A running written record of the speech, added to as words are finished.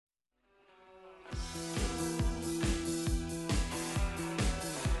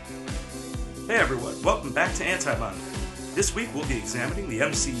Hey everyone, welcome back to Anti-Monitor. This week we'll be examining the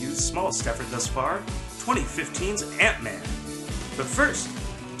MCU's smallest effort thus far, 2015's Ant-Man. But first,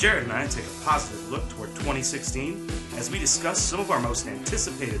 Jared and I take a positive look toward 2016 as we discuss some of our most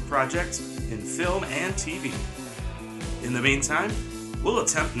anticipated projects in film and TV. In the meantime, we'll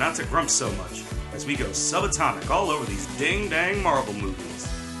attempt not to grump so much as we go subatomic all over these ding-dang Marvel movies.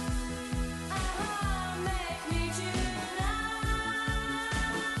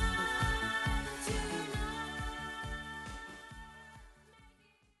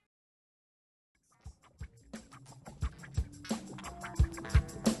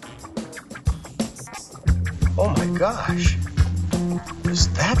 Oh my gosh.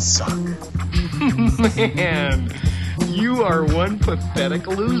 Does that suck? Man, you are one pathetic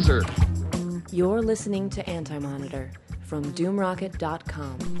loser. You're listening to Anti-Monitor from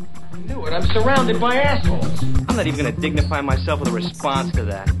doomrocket.com. I knew it. I'm surrounded by assholes. I'm not even going to dignify myself with a response to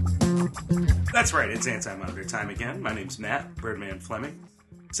that. That's right, it's Anti-Monitor time again. My name's Matt, Birdman Fleming.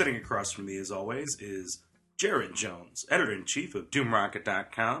 Sitting across from me, as always, is Jared Jones, editor-in-chief of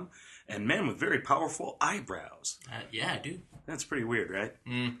doomrocket.com, and man with very powerful eyebrows. Yeah, I do. That's pretty weird, right?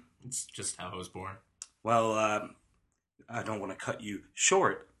 It's just how I was born. Well, I don't want to cut you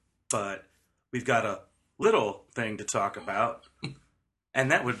short, but we've got a little thing to talk about, and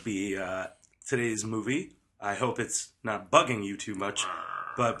that would be today's movie. I hope it's not bugging you too much,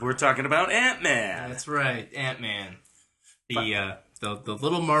 but we're talking about Ant-Man. That's right, Ant-Man. The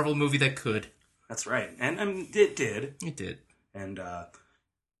little Marvel movie that could. That's right, and it did. It did. And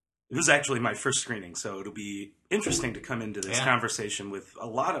it was actually my first screening, so it'll be interesting to come into this conversation with a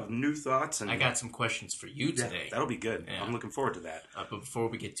lot of new thoughts. And I got some questions for you today. That'll be good. Yeah. I'm looking forward to that. But before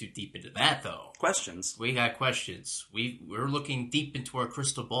we get too deep into that, though, questions. We got questions. We're looking deep into our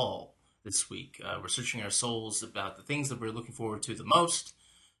crystal ball this week. We're searching our souls about the things that we're looking forward to the most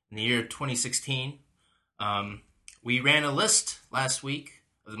in the year 2016. We ran a list last week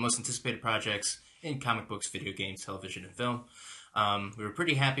of the most anticipated projects in comic books, video games, television, and film. We were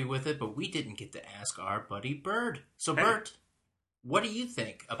pretty happy with it, but we didn't get to ask our buddy Bird. So, hey. Bert, what do you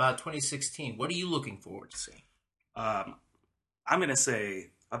think about 2016? What are you looking forward to seeing? I'm going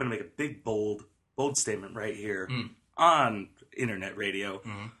to make a big, bold statement right here on internet radio.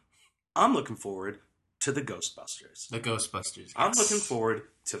 I'm looking forward to the Ghostbusters. The Ghostbusters, yes. I'm looking forward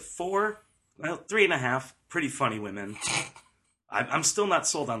to 3.5 pretty funny women. I'm still not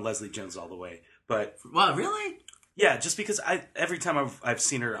sold on Leslie Jones all the way, but... Wow, really? Yeah, just because every time I've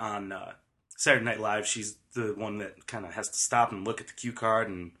seen her on Saturday Night Live, she's the one that kind of has to stop and look at the cue card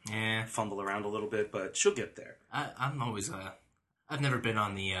and fumble around a little bit, but she'll get there. I'm always I've never been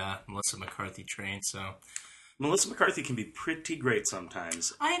on the Melissa McCarthy train, so Melissa McCarthy can be pretty great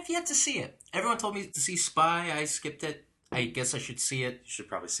sometimes. I have yet to see it. Everyone told me to see Spy. I skipped it. I guess I should see it. You should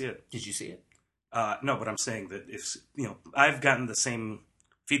probably see it. Did you see it? No, but I'm saying that if I've gotten the same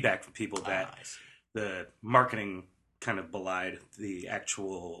feedback from people that the marketing kind of belied the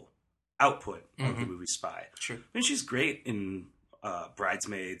actual output of the movie Spy. Sure. I mean, she's great in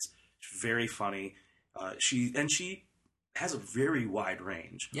Bridesmaids. She's very funny. She has a very wide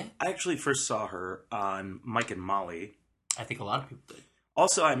range. Yeah. I actually first saw her on Mike and Molly. I think a lot of people did.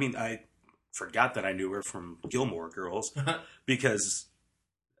 Also, I mean, I forgot that I knew her from Gilmore Girls because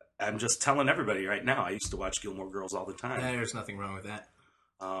I'm just telling everybody right now, I used to watch Gilmore Girls all the time. There's nothing wrong with that.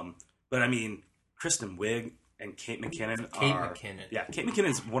 But I mean, Kristen Wiig and Kate McKinnon Yeah, Kate McKinnon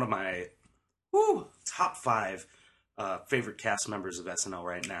is one of my top 5 favorite cast members of SNL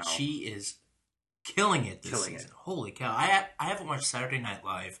right now. She is killing it this season. Holy cow. I haven't watched Saturday Night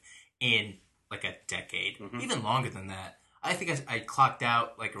Live in like a decade. Even longer than that. I think I clocked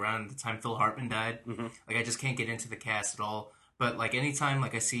out like around the time Phil Hartman died. Like I just can't get into the cast at all. But like anytime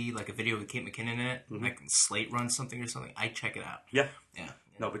like I see like a video with Kate McKinnon in it, like Slate runs something or something, I check it out. Yeah.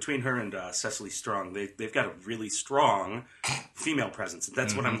 No, between her and Cecily Strong, they've got a really strong female presence.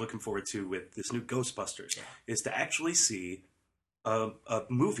 That's what I'm looking forward to with this new Ghostbusters, is to actually see a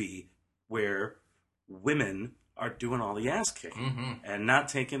movie where women are doing all the ass kicking and not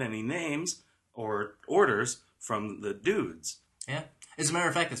taking any names or orders from the dudes. Yeah. As a matter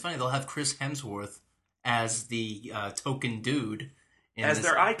of fact, it's funny, they'll have Chris Hemsworth as the token dude. As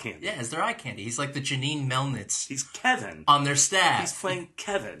their eye candy. Yeah, as their eye candy. He's like the Janine Melnitz. He's Kevin. On their staff. He's playing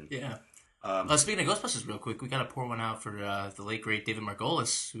Kevin. Yeah. Speaking of Ghostbusters real quick, we got to pour one out for the late, great David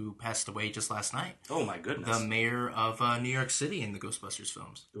Margolis, who passed away just last night. Oh, my goodness. The mayor of New York City in the Ghostbusters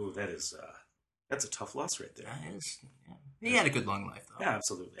films. Oh, that's a tough loss right there. That is. Yeah. He had a good long life, though. Yeah,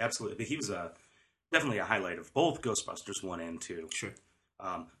 absolutely. Absolutely. But he was definitely a highlight of both Ghostbusters 1 and 2. Sure.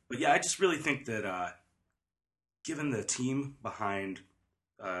 But yeah, I just really think that given the team behind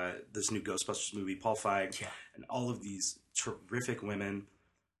this new Ghostbusters movie, Paul Feig, and all of these terrific women.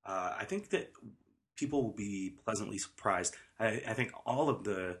 I think that people will be pleasantly surprised. I think all of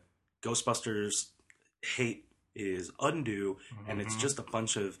the Ghostbusters hate is undue, and it's just a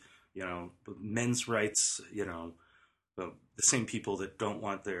bunch of, men's rights, the same people that don't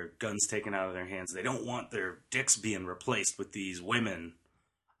want their guns taken out of their hands. They don't want their dicks being replaced with these women.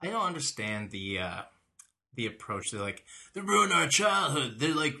 I don't understand the approach. They're like, they ruin our childhood.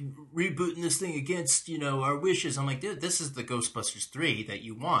 They're like rebooting this thing against, our wishes. I'm like, dude, this is the Ghostbusters 3 that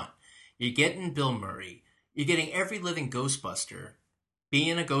you want. You're getting Bill Murray. You're getting every living Ghostbuster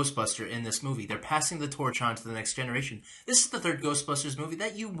being a Ghostbuster in this movie. They're passing the torch on to the next generation. This is the third Ghostbusters movie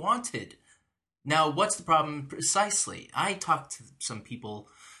that you wanted. Now, what's the problem precisely? I talk to some people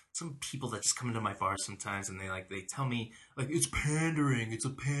that just come into my bar sometimes, and they tell me, it's pandering. It's a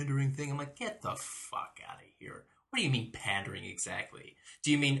pandering thing. I'm like, get the fuck out of here. What do you mean pandering exactly?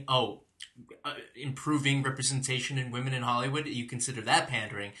 Do you mean, improving representation in women in Hollywood? You consider that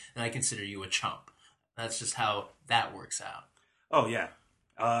pandering, and I consider you a chump. That's just how that works out. Oh, yeah.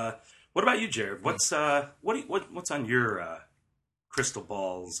 What about you, Jared? What's on your crystal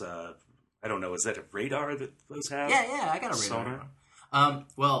balls? I don't know. Is that a radar that those have? Yeah, I got a radar.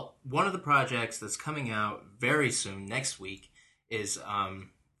 Well, one of the projects that's coming out very soon, next week, is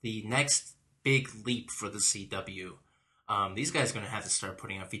the next big leap for the CW. These guys are going to have to start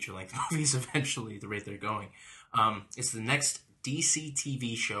putting out feature-length movies eventually, the rate they're going. It's the next DC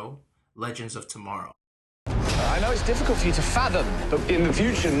TV show, Legends of Tomorrow. I know it's difficult for you to fathom, but in the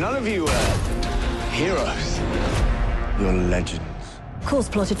future, none of you are heroes. You're legends. Course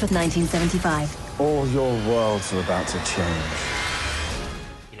plotted for 1975. All your worlds are about to change.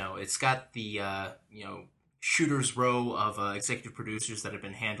 It's got the, shooter's row of executive producers that have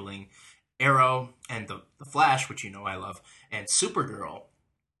been handling Arrow and The Flash, which I love, and Supergirl,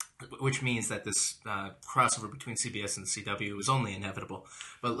 which means that this crossover between CBS and the CW is only inevitable.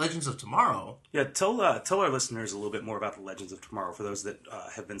 But Legends of Tomorrow... Yeah, tell our listeners a little bit more about the Legends of Tomorrow for those that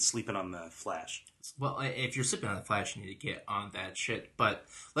have been sleeping on The Flash. Well, if you're sleeping on The Flash, you need to get on that shit. But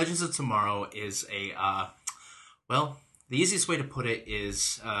Legends of Tomorrow is the easiest way to put it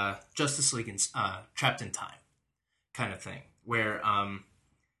is Justice League Trapped in Time kind of thing, where an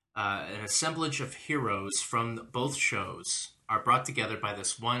assemblage of heroes from both shows are brought together by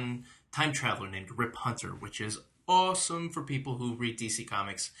this one time traveler named Rip Hunter, which is awesome for people who read DC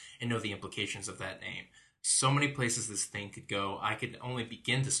Comics and know the implications of that name. So many places this thing could go. I could only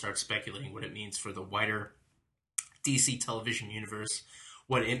begin to start speculating what it means for the wider DC television universe,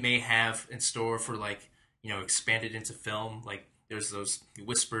 what it may have in store for, expanded into film. There's those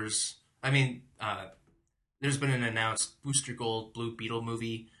whispers. There's been an announced Booster Gold Blue Beetle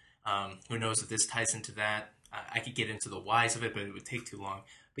movie. Who knows if this ties into that? I could get into the whys of it, but it would take too long.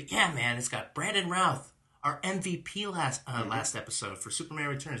 But yeah, man, it's got Brandon Routh, our MVP last episode for Superman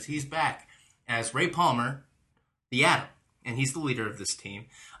Returns. He's back as Ray Palmer, the Atom, and he's the leader of this team.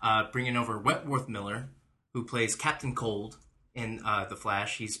 Bringing over Wentworth Miller, who plays Captain Cold in The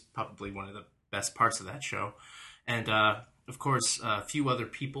Flash. He's probably one of the best parts of that show. And, of course, a few other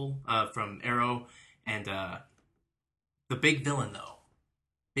people from Arrow. And the big villain, though,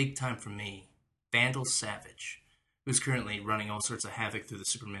 big time for me, Vandal Savage, who's currently running all sorts of havoc through the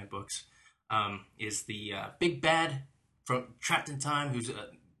Superman books, is the big bad from Trapped in Time, who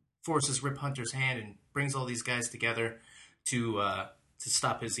forces Rip Hunter's hand and brings all these guys together to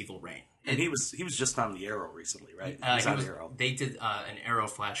stop his evil reign. And he was just on the Arrow recently, right? Arrow. They did an Arrow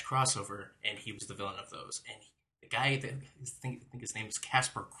Flash crossover, and he was the villain of those. And the guy, I think his name is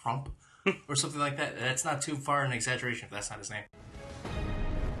Casper Crump or something like that. That's not too far an exaggeration if that's not his name.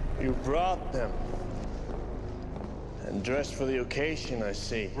 You brought them. And dressed for the occasion, I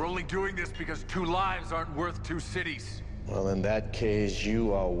see. We're only doing this because 2 lives aren't worth 2 cities. Well, in that case,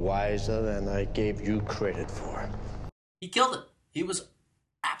 you are wiser than I gave you credit for. He killed it. He was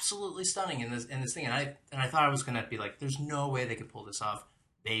absolutely stunning in this thing, and I thought I was gonna be like, there's no way they could pull this off.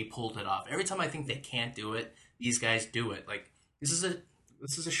 They pulled it off. Every time I think they can't do it, these guys do it. This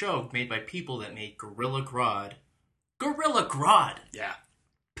is a show made by people that made Gorilla Grodd. Gorilla Grodd. Yeah.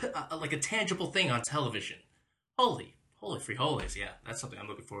 Like a tangible thing on television. Holy free holies. Yeah, that's something I'm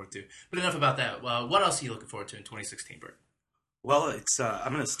looking forward to. But enough about that. What else are you looking forward to in 2016, Bert? Well, it's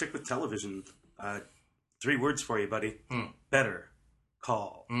I'm going to stick with television. 3 words for you, buddy. Better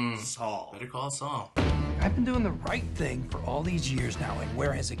Call Saul. Better Call Saul. I've been doing the right thing for all these years now, and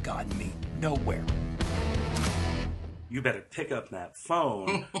where has it gotten me? Nowhere. You better pick up that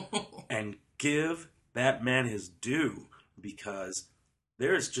phone and give that man his due, because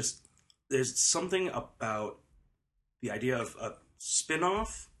there's something about the idea of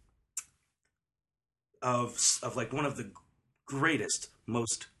spin-off of like one of the greatest,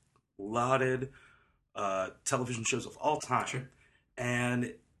 most lauded television shows of all time. Sure.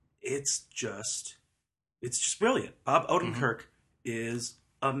 And it's just brilliant. Bob Odenkirk is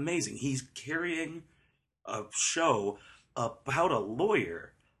amazing. He's carrying a show about a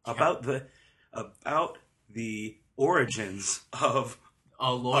lawyer, about the origins of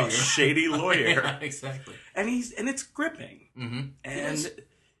a lawyer, a shady lawyer. Yeah, exactly. And it's gripping. Mm-hmm. And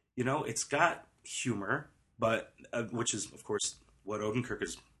it's got humor, but which is of course what Odenkirk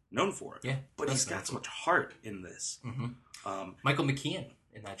is known for. Yeah, but he's got so much heart in this. Mm-hmm. Michael McKean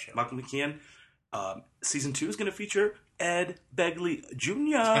in that show. Michael McKean. Season 2 is going to feature Ed Begley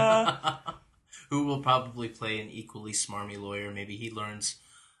Jr., who will probably play an equally smarmy lawyer. Maybe he learns,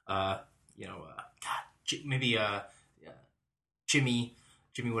 maybe Jimmy,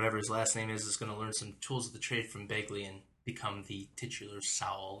 whatever his last name is going to learn some tools of the trade from Begley and become the titular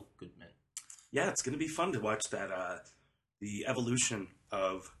Saul Goodman. Yeah, it's going to be fun to watch that, the evolution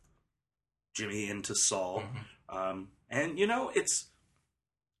of Jimmy into Saul. Mm-hmm. And, it's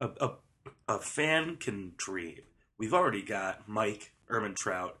a fan can dream. We've already got Mike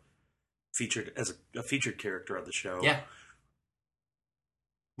Ehrmantraut featured as a featured character on the show. Yeah.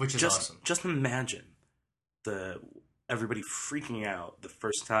 Which is awesome. Just imagine everybody freaking out the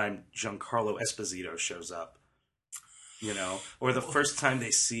first time Giancarlo Esposito shows up. Or the first time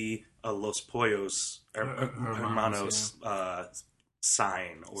they see a Los Pollos Hermanos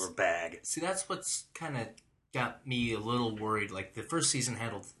sign or bag. See, that's what's kind of got me a little worried. Like, the first season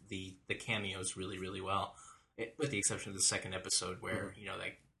handled the cameos really, really well, with the exception of the second episode where,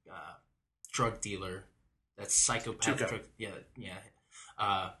 that drug dealer, that psychopath drug...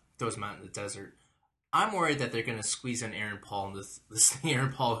 throws him out in the desert. I'm worried that they're going to squeeze in Aaron Paul, and this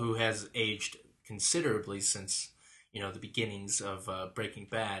Aaron Paul who has aged considerably since, the beginnings of Breaking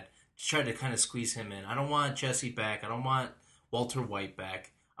Bad, to try to kind of squeeze him in. I don't want Jesse back. I don't want Walter White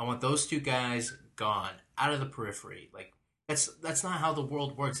back. I want those two guys gone, out of the periphery. Like, that's not how the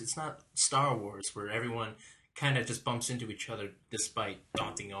world works. It's not Star Wars where everyone kind of just bumps into each other despite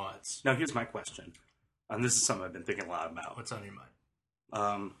daunting odds. Now, here's my question. And this is something I've been thinking a lot about. What's on your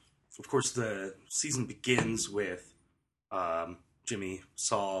mind? Of course, the season begins with Jimmy,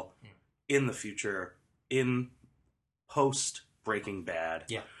 Saul, in the future, in post-Breaking Bad,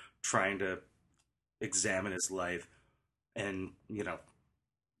 trying to examine his life. And,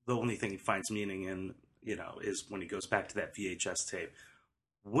 the only thing he finds meaning in, is when he goes back to that VHS tape.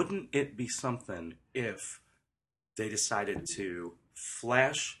 Wouldn't it be something if they decided to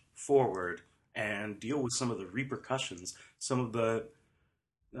flash forward and deal with some of the repercussions, some of the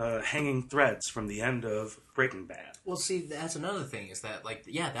hanging threads from the end of Breaking Bad? Well, see, that's another thing, is that,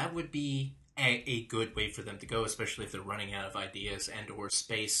 that would be a good way for them to go, especially if they're running out of ideas and or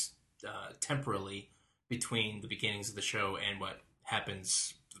space temporally between the beginnings of the show and what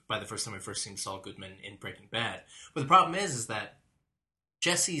happens by the first time we first seen Saul Goodman in Breaking Bad. But the problem is that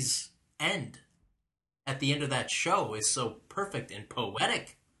Jesse's end at the end of that show is so perfect and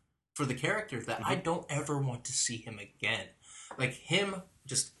poetic for the character that I don't ever want to see him again. Like, him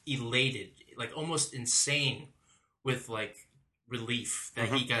just elated, like almost insane with relief that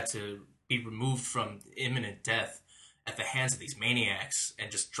he got to be removed from imminent death at the hands of these maniacs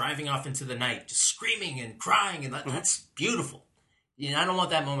and just driving off into the night, just screaming and crying, and that's beautiful. I don't want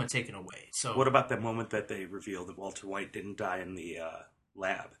that moment taken away. So, what about that moment that they revealed that Walter White didn't die in the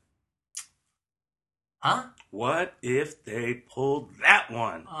lab? Huh? What if they pulled that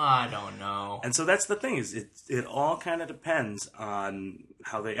one? I don't know. And so that's the thing, is it all kind of depends on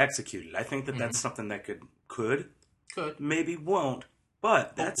how they execute it. I think that that's something that could, maybe won't,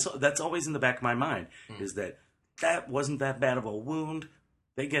 but that's always in the back of my mind, is that wasn't that bad of a wound.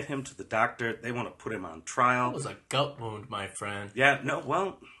 They get him to the doctor. They want to put him on trial. It was a gut wound, my friend. Yeah, no,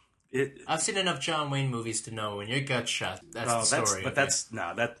 well... I've seen enough John Wayne movies to know when your gut's shot, that's the story.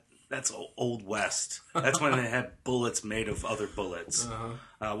 That's Old West. That's when they had bullets made of other bullets.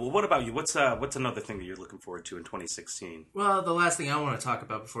 Well, what about you? What's another thing that you're looking forward to in 2016? Well, the last thing I want to talk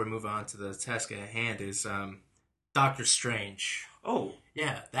about before we move on to the task at hand is Doctor Strange. Oh.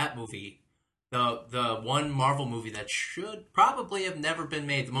 Yeah, that movie. The one Marvel movie that should probably have never been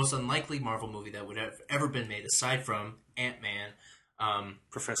made, the most unlikely Marvel movie that would have ever been made, aside from Ant-Man.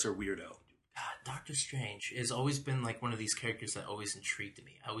 Professor Weirdo. God, Doctor Strange has always been one of these characters that always intrigued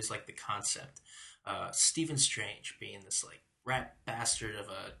me. I always liked the concept. Stephen Strange being this rat bastard of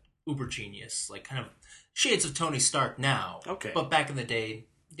a uber genius, kind of shades of Tony Stark now. Okay. But back in the day,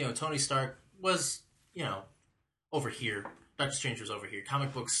 Tony Stark was, over here. Doctor Strange was over here.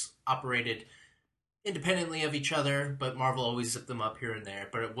 Comic books operated independently of each other, but Marvel always zipped them up here and there.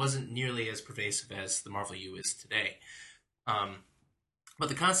 But it wasn't nearly as pervasive as the Marvel U is today. But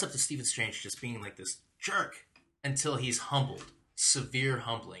the concept of Stephen Strange just being like this jerk until he's humbled, severe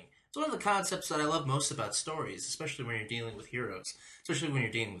humbling. It's one of the concepts that I love most about stories, especially when you're dealing with heroes, especially when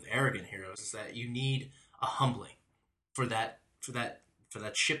you're dealing with arrogant heroes, is that you need a humbling for that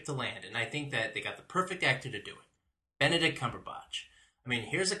ship to land. And I think that they got the perfect actor to do it. Benedict Cumberbatch. I mean,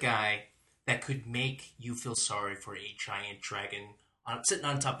 here's a guy that could make you feel sorry for a giant dragon sitting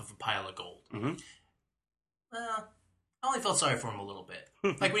on top of a pile of gold. Mm-hmm. I only felt sorry for him a little bit.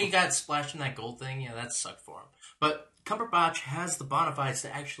 Like when he got splashed in that gold thing, yeah, that sucked for him. But Cumberbatch has the bona fides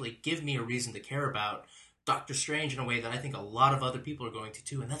to actually give me a reason to care about Doctor Strange in a way that I think a lot of other people are going to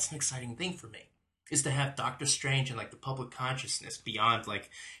too, and that's an exciting thing for me, is to have Doctor Strange in like the public consciousness beyond like,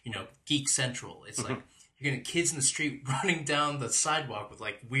 Geek Central. It's like you're getting kids in the street running down the sidewalk with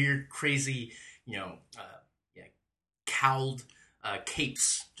like weird, crazy, cowled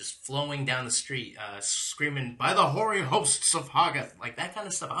capes just flowing down the street, screaming, "By the hoary hosts of Hoggoth!" Like that kind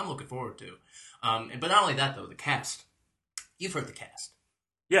of stuff I'm looking forward to. But not only that, though, the cast. You've heard the cast.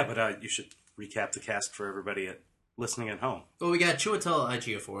 Yeah, but you should recap the cast for everybody listening at home. Well, we got Chiwetel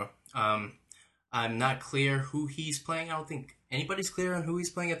Ejiofor. I'm not clear who he's playing. I don't think anybody's clear on who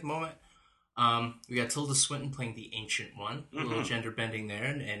he's playing at the moment. We got Tilda Swinton playing the Ancient One. A little gender bending there,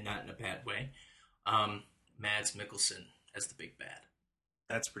 and not in a bad way. Mads Mikkelsen as the big bad.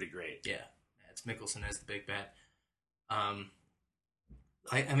 That's pretty great. Yeah, Mads Mikkelsen as the big bad. I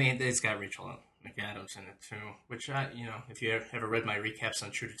mean, it's got Rachel McAdams in it too, which if you ever read my recaps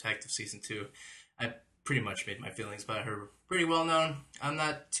on True Detective Season 2, I pretty much made my feelings about her pretty well known. I'm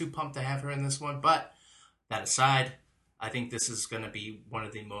not too pumped to have her in this one, but that aside, I think this is going to be one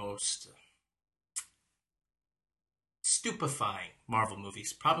of the most stupefying Marvel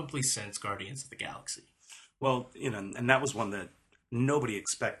movies, probably since Guardians of the Galaxy. Well, and that was one that nobody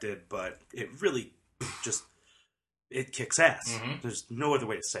expected, but it really just, it kicks ass. Mm-hmm. There's no other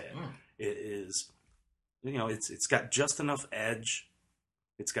way to say it. It is, it's got just enough edge.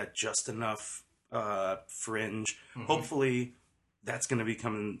 It's got just enough fringe. Mm-hmm. Hopefully, that's going to be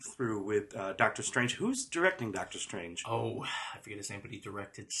coming through with Doctor Strange. Who's directing Doctor Strange? Oh, I forget his name, but he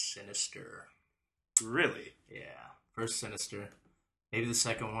directed Sinister. Really? Yeah. First Sinister. Maybe the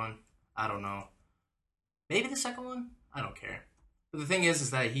second one. I don't know. Maybe the second one? I don't care. But the thing is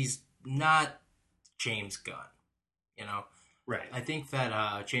that he's not James Gunn. Right. I think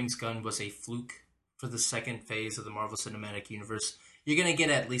that James Gunn was a fluke for the second phase of the Marvel Cinematic Universe. You're going to get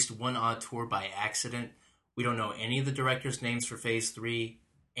at least one auteur by accident. We don't know any of the directors' names for Phase 3.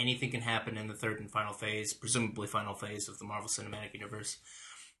 Anything can happen in the third and final phase, presumably final phase of the Marvel Cinematic Universe.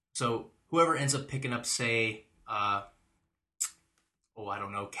 So whoever ends up picking up, say, I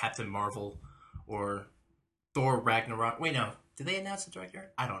don't know, Captain Marvel or Thor Ragnarok. Wait, no. Did they announce the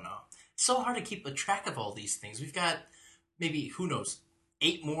director? I don't know. It's so hard to keep a track of all these things. We've got maybe, who knows,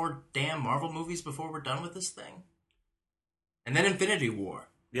 8 more damn Marvel movies before we're done with this thing. And then Infinity War.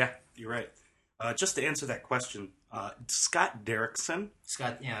 Yeah, you're right. Just to answer that question, Scott Derrickson.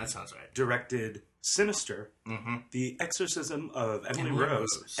 Yeah, that sounds right. Directed Sinister, The Exorcism of Emily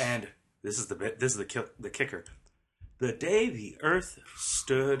Rose, and this is the kicker. The Day the Earth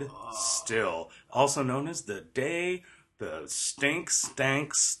Stood Still, also known as the Day the Stank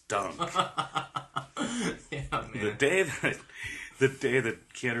Stunk. Yeah, man. The day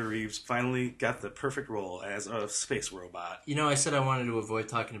that Keanu Reeves finally got the perfect role as a space robot. I said I wanted to avoid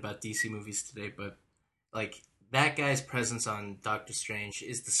talking about DC movies today, but that guy's presence on Doctor Strange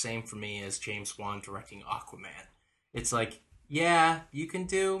is the same for me as James Wan directing Aquaman. It's like, yeah, you can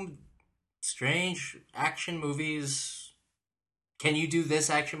do strange action movies. Can you do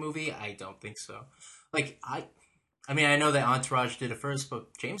this action movie? I don't think so. I mean, I know that Entourage did it first,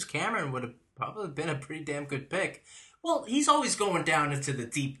 but James Cameron would have probably been a pretty damn good pick. Well, he's always going down into the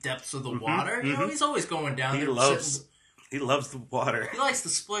deep depths of the water. He's always going down there. He loves the water. He likes to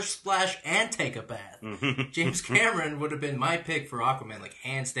splash, and take a bath. James Cameron would have been my pick for Aquaman,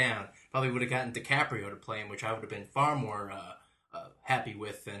 hands down. Probably would have gotten DiCaprio to play him, which I would have been far more happy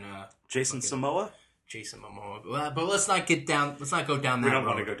with than Jason Momoa. But let's not go down that road. We don't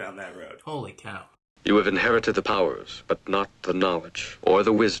want to go down that road. Holy cow. You have inherited the powers, but not the knowledge or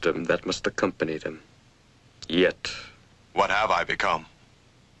the wisdom that must accompany them. Yet. What have I become?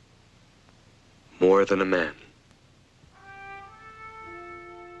 More than a man.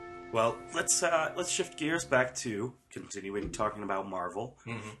 Well, let's shift gears back to continuing talking about Marvel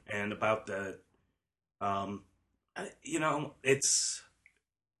and about the, it's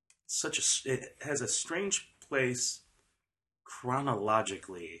it has a strange place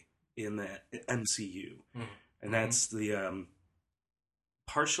chronologically in the MCU. And that's the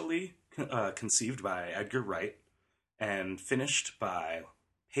partially conceived by Edgar Wright and finished by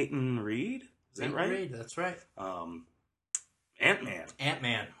Peyton Reed. Is that right? Reed, that's right.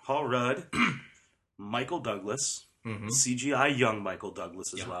 Ant-Man. Paul Rudd, Michael Douglas, CGI young Michael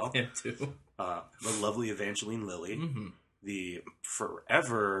Douglas as well. Him too. The lovely Evangeline Lilly, the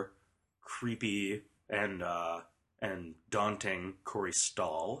forever creepy and daunting Corey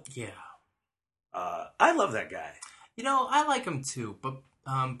Stoll. Yeah. I love that guy. You know, I like him too, but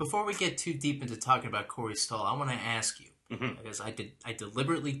before we get too deep into talking about Corey Stoll, I want to ask you, because I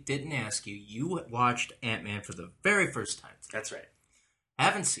deliberately didn't ask you. You watched Ant-Man for the very first time today. That's right.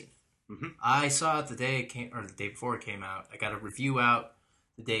 Haven't seen it. I saw it the day it came, or the day before it came out. I got a review out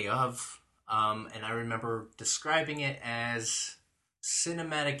the day of, and I remember describing it as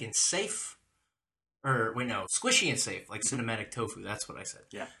cinematic and safe. Or, wait, no, squishy and safe, like cinematic tofu. That's what I said.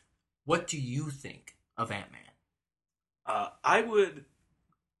 Yeah. What do you think of Ant-Man? I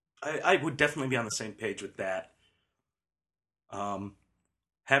would definitely be on the same page with that.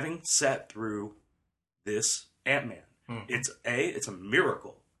 Having sat through this Ant-Man, it's a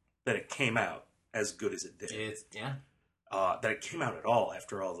miracle that it came out as good as it did. That it came out at all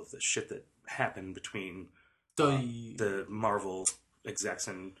after all of the shit that happened between the Marvel execs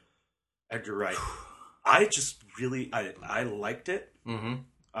and Edgar Wright. I just really, I liked it.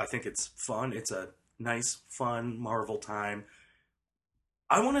 I think it's fun. It's a nice, fun Marvel time.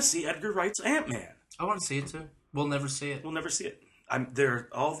 I want to see Edgar Wright's Ant-Man. I want to see it too. We'll never see it. We'll never see it. There are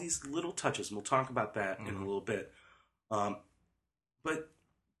all these little touches, and we'll talk about that in a little bit. But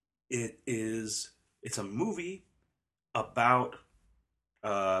it's a movie about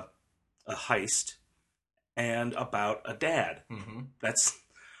a heist and about a dad.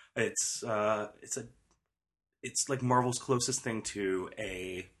 It's like Marvel's closest thing to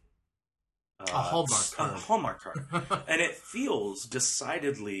a Hallmark card. A Hallmark card. And it feels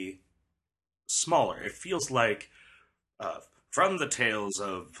decidedly smaller. It feels like from the tales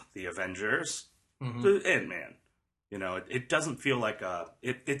of the Avengers to Ant-Man. You know, it doesn't feel like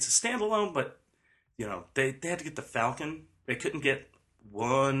it's a standalone, but you know, they had to get the Falcon. They couldn't get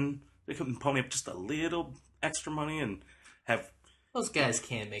one. They couldn't pony up just a little extra money and have. Those guys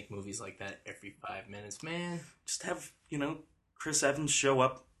can't make movies like that every 5 minutes, man. Just have, you know, Chris Evans show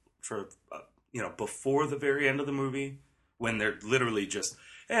up for, before the very end of the movie when they're literally just,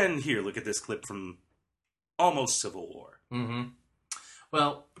 and here, look at this clip from almost Civil War.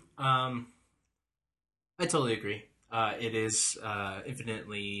 Well, I totally agree. It is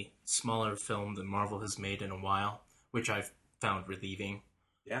infinitely smaller film than Marvel has made in a while, which I've found relieving.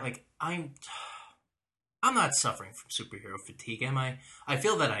 Yeah. Like, I'm not suffering from superhero fatigue, am I? I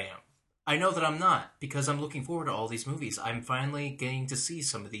feel that I am. I know that I'm not, because I'm looking forward to all these movies. I'm finally getting to see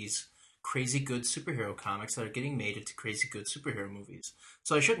some of these crazy good superhero comics that are getting made into crazy good superhero movies.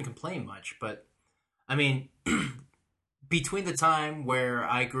 So I shouldn't complain much, but, I mean, between the time where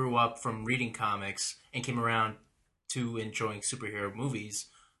I grew up from reading comics and came around to enjoying superhero movies,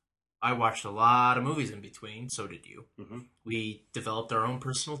 I watched a lot of movies in between, so did you. We developed our own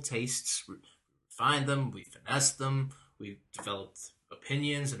personal tastes, refined them, we finessed them, we developed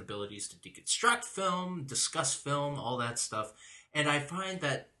opinions and abilities to deconstruct film, discuss film, all that stuff. And I find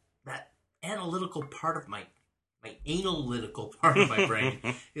that analytical part of my analytical part of my brain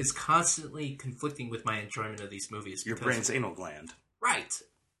is constantly conflicting with my enjoyment of these movies. Your brain's anal gland. Right.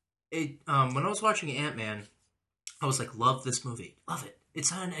 When I was watching Ant-Man, I was like, love this movie. Love it.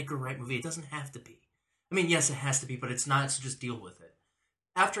 It's not an Edgar Wright movie. It doesn't have to be. I mean, yes, it has to be, but it's not, so just deal with it.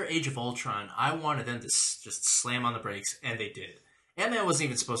 After Age of Ultron, I wanted them to just slam on the brakes, and they did. Ant-Man wasn't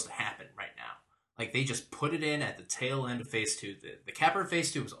even supposed to happen right now. Like, they just put it in at the tail end of Phase 2. The capper of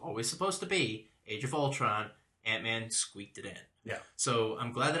Phase 2 was always supposed to be Age of Ultron. Ant-Man squeaked it in. Yeah. So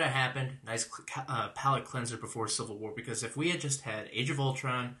I'm glad that it happened. Nice palate cleanser before Civil War, because if we had just had Age of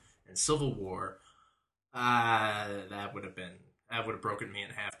Ultron and Civil War, that would have broken me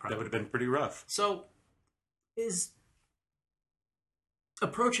in half, probably. That would have been pretty rough. So, is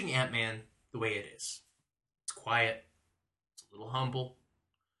approaching Ant-Man the way it is. It's quiet. It's a little humble.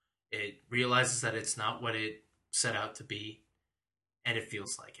 It realizes that it's not what it set out to be, and it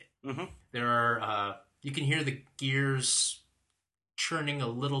feels like it. There are, you can hear the gears churning a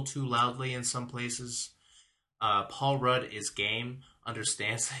little too loudly in some places. Paul Rudd is game,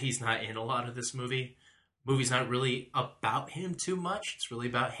 understands that he's not in a lot of this movie. Movie's not really about him too much. It's really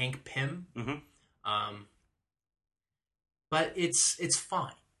about Hank Pym. But it's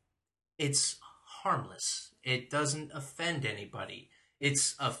fine. It's harmless. It doesn't offend anybody.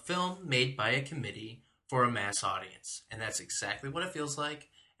 It's a film made by a committee for a mass audience. And that's exactly what it feels like.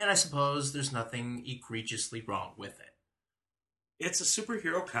 and I suppose there's nothing egregiously wrong with it. It's a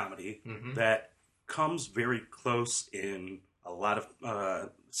superhero comedy that comes very close in a lot of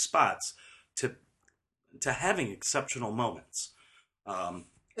spots to having exceptional moments. And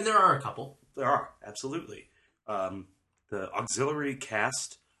there are a couple. There are, absolutely. The auxiliary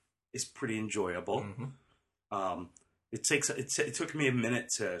cast is pretty enjoyable. It took me a minute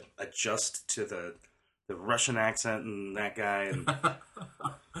to adjust to the Russian accent and that guy, and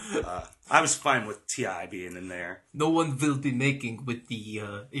I was fine with T.I. being in there. No one will be making with the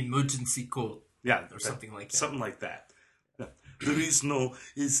emergency call. Yeah, or something like that. Something like that. There is no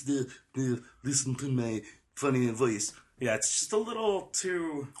listen to my funny voice. Yeah, it's just a little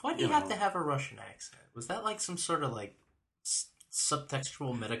too. Why do you have to have a Russian accent? Was that like some sort of like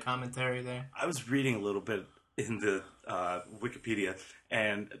subtextual meta commentary there? I was reading a little bit in the Wikipedia,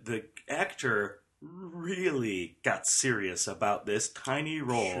 and the actor really got serious about this tiny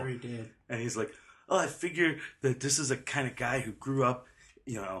role. Sure he did. And he's like, "Oh, I figure that this is a kind of guy who grew up,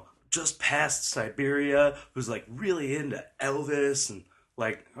 just past Siberia, who's like really into Elvis, and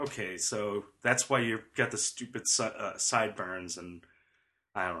like, okay, so that's why you got the stupid sideburns, and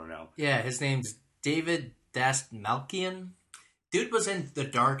I don't know." Yeah, his name's David Dastmalchian. Dude was in The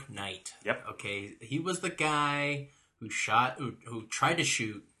Dark Knight. Yep. Okay, he was the guy who tried to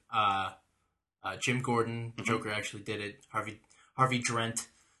shoot Jim Gordon. The Joker actually did it. Harvey Drent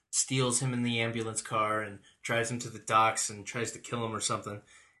steals him in the ambulance car and drives him to the docks and tries to kill him or something.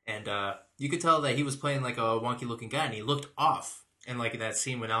 And you could tell that he was playing like a wonky looking guy, and he looked off. And like that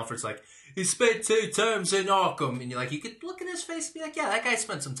scene when Alfred's like, "He spent 2 terms in Arkham," and you could look at his face and be like, "Yeah, that guy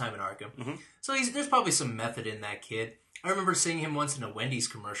spent some time in Arkham." So there's probably some method in that kid. I remember seeing him once in a Wendy's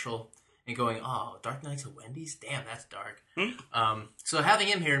commercial and going, "Oh, Dark Knight's at Wendy's? Damn, that's dark." So having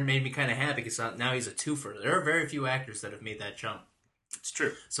him here made me kind of happy because now he's a twofer. There are very few actors that have made that jump. It's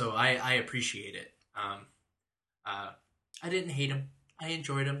true. So I appreciate it. I didn't hate him. I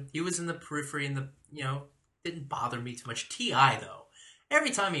enjoyed him. He was in the periphery and didn't bother me too much. T.I. though, every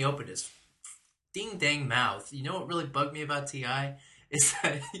time he opened his ding-dang mouth, you know what really bugged me about T.I. is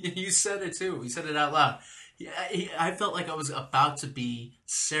that, you said it too, you said it out loud. I felt like I was about to be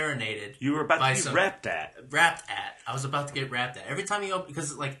serenaded. You were about to be rapped at. I was about to get rapped at. Every time he opened,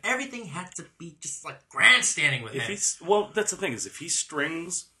 because like everything had to be just like grandstanding with him. Well, that's the thing, is if he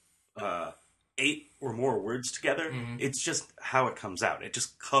strings 8 or more words together, it's just how it comes out. It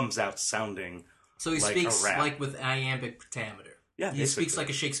just comes out sounding so he like speaks a rap. like with iambic pentameter. Yeah, he speaks like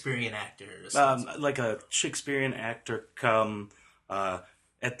a Shakespearean actor. Like a Shakespearean actor come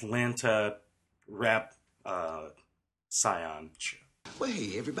Atlanta rap scion. Well,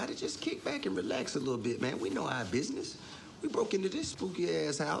 hey, everybody, just kick back and relax a little bit, man. We know our business. We broke into this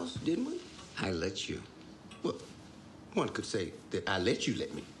spooky-ass house, didn't we? I let you. Well, one could say that I let you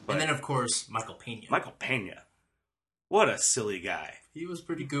let me. And then, of course, Michael Pena. Michael Pena. What a silly guy. He was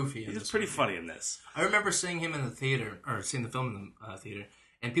pretty goofy. He was pretty funny in this. I remember seeing him in the theater, or seeing the film in the theater,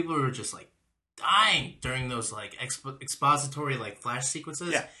 and people were just like dying during those like expository like flash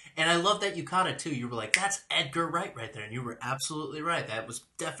sequences. Yeah. And I love that you caught it too. You were like, "That's Edgar Wright right there," and you were absolutely right. That was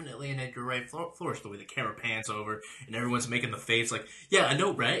definitely an Edgar Wright flourish. The way the camera pans over and everyone's making the face like, "Yeah, I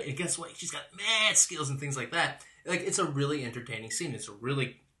know, right?" And guess what? She's got mad skills and things like that. Like, it's a really entertaining scene. It's a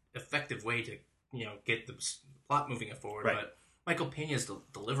really effective way to get the plot moving forward. Right. But Michael Pena's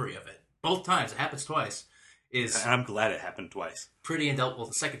delivery of it, both times, it happens twice, is... And I'm glad it happened twice. Pretty indelible.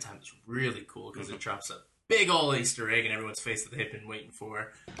 The second time is really cool because it drops a big old Easter egg in everyone's face that they've been waiting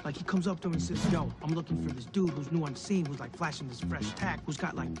for. Like, he comes up to him and says, "Yo, I'm looking for this dude who's new on the scene, who's like flashing this fresh tack, who's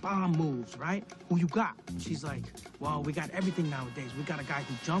got like bomb moves, right? Who you got?" She's like, "Well, we got everything nowadays. We got a guy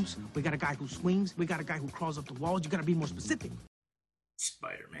who jumps, we got a guy who swings, we got a guy who crawls up the walls. You gotta be more specific."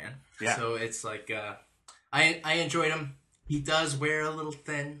 Spider-Man. Yeah. So it's like, I enjoyed him. He does wear a little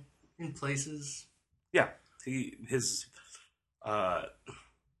thin in places. Yeah.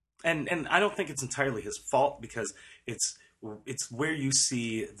 And I don't think it's entirely his fault, because it's where you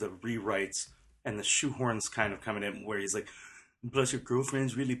see the rewrites and the shoehorns kind of coming in, where he's like, "Plus your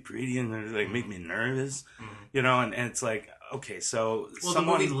girlfriend's really pretty," and they're like, "make me nervous," and it's like, okay, so the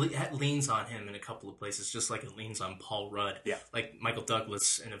movie leans on him in a couple of places, just like it leans on Paul Rudd. Yeah. Like Michael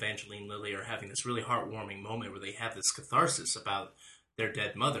Douglas and Evangeline Lilly are having this really heartwarming moment where they have this catharsis about their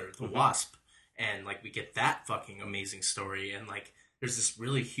dead mother, the Wasp, and like we get that fucking amazing story, and like there's this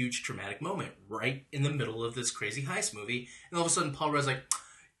really huge traumatic moment right in the middle of this crazy heist movie, and all of a sudden Paul Rudd's like,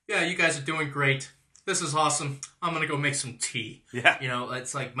 "Yeah, you guys are doing great. This is awesome. I'm going to go make some tea." Yeah.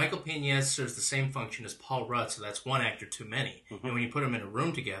 It's like Michael Pena serves the same function as Paul Rudd, so that's one actor too many. And when you put them in a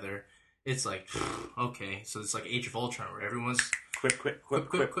room together, it's like, okay, so it's like Age of Ultron where everyone's Quip.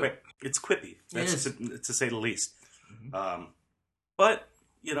 It's quippy. That's to say the least. Mm-hmm. But,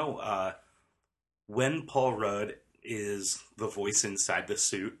 when Paul Rudd is the voice inside the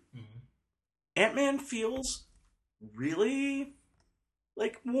suit, mm-hmm. Ant-Man feels really,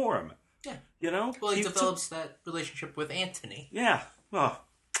 warm. Yeah. Well, he develops that relationship with Anthony. Yeah. Well,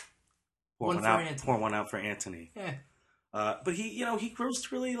 pour one out for Anthony. Yeah. But he grows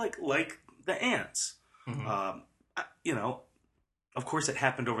to really like the ants. Mm-hmm. Of course, it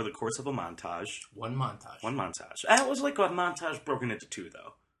happened over the course of a montage. One montage. It was like a montage broken into two,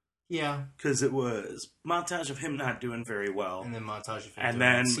 though. Yeah. Because it was montage of him not doing very well. And then montage of him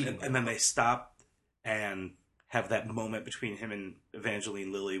and then they stop and have that moment between him and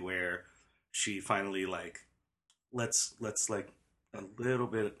Evangeline Lilly where she finally, lets a little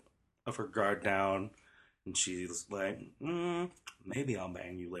bit of her guard down. And she's like, maybe I'll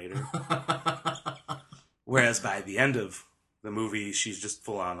bang you later. Whereas by the end of the movie, she's just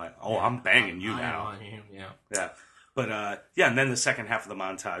full on I'm banging you now. Yeah. But, and then the second half of the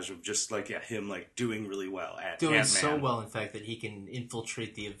montage of just, him, doing really well at doing Ant-Man. so well, in fact, that he can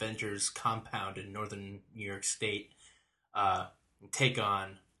infiltrate the Avengers compound in northern New York State and take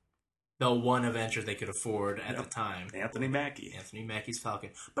on the one Avenger they could afford at the time. Anthony Mackie. Anthony Mackie's Falcon.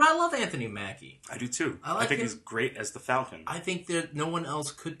 But I love Anthony Mackie. I do, too. I think he's great as the Falcon. I think that no one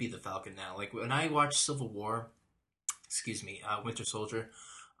else could be the Falcon now. When I watch Civil War, Winter Soldier,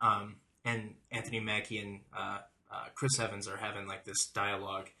 and Anthony Mackie and Chris Evans are having this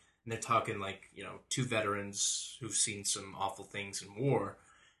dialogue, and they're talking two veterans who've seen some awful things in war,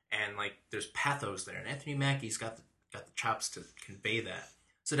 and there's pathos there, and Anthony Mackie's got the chops to convey that.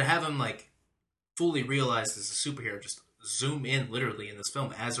 So to have him fully realized as a superhero, just zoom in literally in this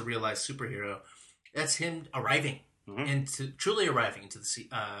film as a realized superhero, that's him arriving. Mm-hmm. Truly arriving into the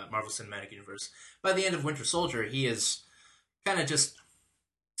Marvel Cinematic Universe. By the end of Winter Soldier, he is kind of just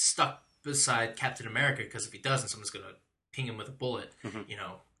stuck beside Captain America, because if he doesn't, someone's going to ping him with a bullet. Mm-hmm.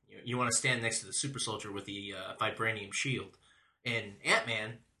 You want to stand next to the super soldier with the vibranium shield. And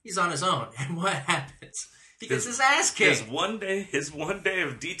Ant-Man, he's on his own. And what happens? He gets his ass kicked. His one day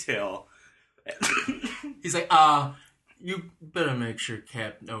of detail. He's like, you better make sure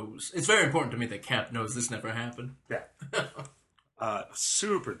Cap knows. It's very important to me that Cap knows this never happened. Yeah.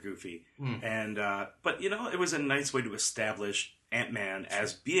 Super goofy. Mm. And, but, it was a nice way to establish Ant-Man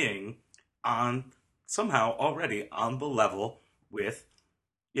as being somehow already on the level with,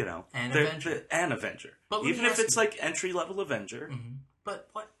 An Avenger. Even if it's entry-level Avenger. Mm-hmm. But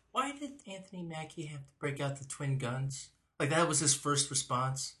why did Anthony Mackie have to break out the twin guns? That was his first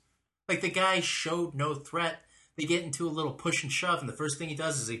response? The guy showed no threat. They get into a little push and shove, and the first thing he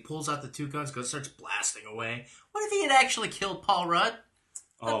does is he pulls out the two guns, starts blasting away. What if he had actually killed Paul Rudd?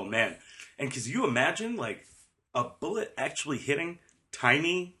 Oh, man. And because you imagine, a bullet actually hitting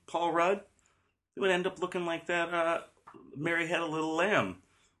tiny Paul Rudd, it would end up looking like that Mary Had a Little Lamb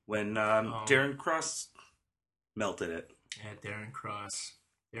when Darren Cross melted it. Yeah,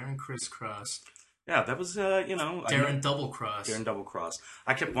 Darren Criss-Cross. Yeah, that was, Darren Double Cross. Darren Double Cross.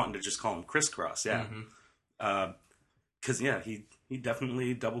 I kept wanting to just call him Criss-Cross, yeah. Because, he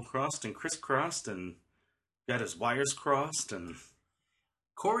definitely double-crossed and criss-crossed and got his wires crossed. And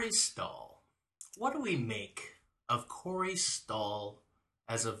Corey Stoll. What do we make of Corey Stoll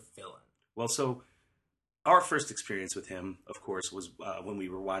as a villain? Well, so our first experience with him, of course, was when we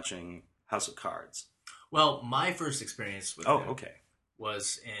were watching House of Cards. Well, my first experience with him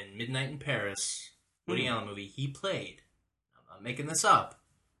was in Midnight in Paris, Woody Allen movie. He played, I'm not making this up,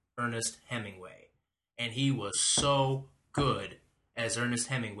 Ernest Hemingway. And he was so good as Ernest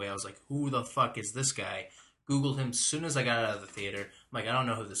Hemingway. I was like, who the fuck is this guy? Googled him as soon as I got out of the theater. I'm like, I don't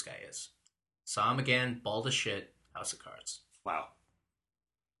know who this guy is. Saw him again, bald as shit, House of Cards. Wow.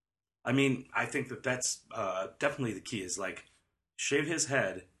 I mean, I think that's definitely the key is shave his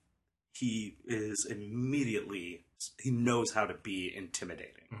head. He is immediately, he knows how to be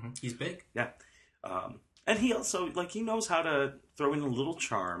intimidating. Mm-hmm. He's big. Yeah. And he also, he knows how to throw in a little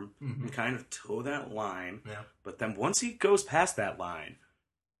charm and kind of toe that line. Yeah. But then once he goes past that line,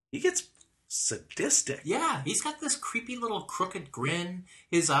 he gets sadistic. Yeah, he's got this creepy little crooked grin.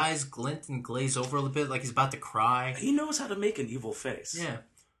 His eyes glint and glaze over a little bit like he's about to cry. He knows how to make an evil face. Yeah.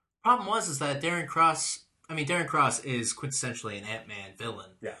 Problem is that Darren Cross is quintessentially an Ant-Man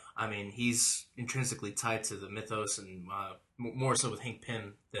villain. Yeah. I mean, he's intrinsically tied to the mythos and more so with Hank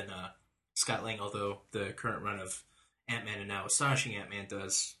Pym than Scott Lang, although the current run of Ant-Man and now Astonishing Ant-Man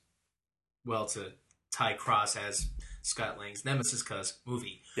does well to tie Cross as Scott Lang's nemesis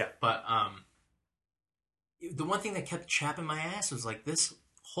movie. Yeah. But the one thing that kept chapping my ass was this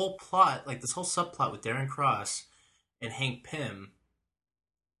whole plot, like this whole subplot with Darren Cross and Hank Pym,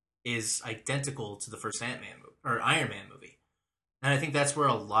 is identical to the first Ant-Man movie, or Iron Man movie. And I think that's where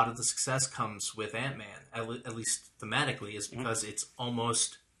a lot of the success comes with Ant-Man, at least thematically, is because it's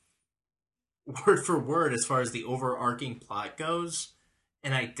almost word for word, as far as the overarching plot goes,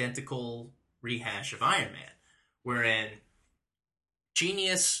 an identical rehash of Iron Man, wherein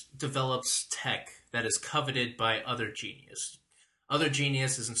genius develops tech that is coveted by other genius. Other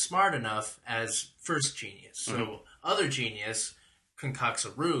genius isn't smart enough as first genius, so other genius concocts a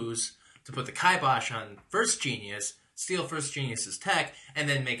ruse to put the kibosh on first genius, steal first genius's tech, and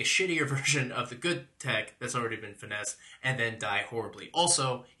then make a shittier version of the good tech that's already been finessed, and then die horribly.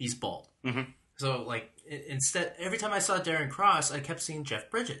 Also, he's bald. So, like, instead, every time I saw Darren Cross, I kept seeing Jeff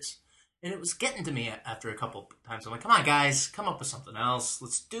Bridges. And it was getting to me after a couple times. I'm like, come on, guys, come up with something else.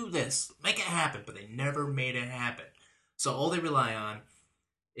 Let's do this. Make it happen. But they never made it happen. So all they rely on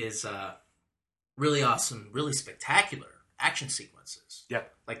is really awesome, really spectacular action sequences. Yeah.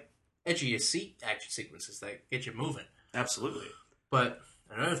 Like, edgy-as-seat action sequences that get you moving. Absolutely. But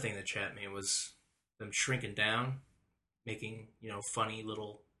another thing that chapped me was them shrinking down, making, funny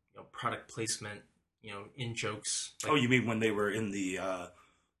little, product placement, in jokes. Like, oh, you mean when they were in the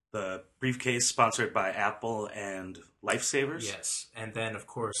briefcase sponsored by Apple and Lifesavers? Yes. And then, of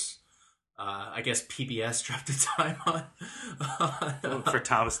course, I guess PBS dropped the time on for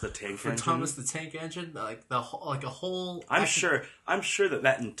Thomas the Tank Engine. For Thomas the Tank Engine, like a whole. I'm sure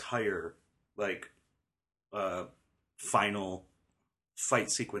that entire final fight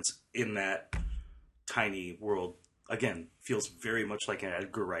sequence in that tiny world again feels very much like an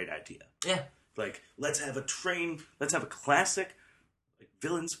Edgar Wright idea. Yeah. Like, let's have a classic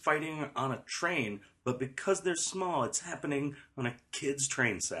villains fighting on a train, but because they're small, it's happening on a kid's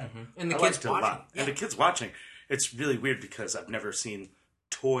train set. And the kids watching. Yeah. And the kids watching. It's really weird because I've never seen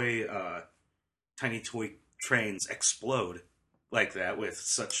tiny toy trains explode like that with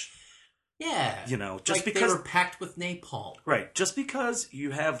such... Yeah. Just like because... they were packed with napalm. Right. Just because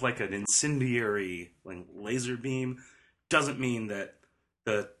you have, an incendiary laser beam doesn't mean that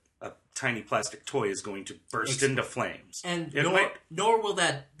a tiny plastic toy is going to burst into flames. And nor will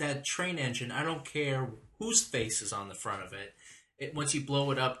that train engine, I don't care whose face is on the front of it, once you blow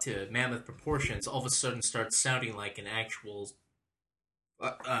it up to mammoth proportions, all of a sudden starts sounding like an actual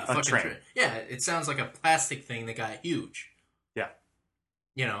fucking train. Yeah, it sounds like a plastic thing that got huge. Yeah.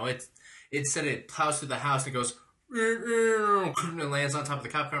 It said it plows through the house and goes and lands on top of the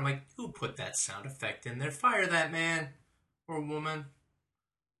cop car. I'm like, who put that sound effect in there? Fire that man or woman.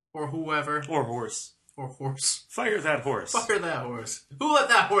 Or whoever. Or horse. Or horse. Fire that horse. Fire that horse. Who let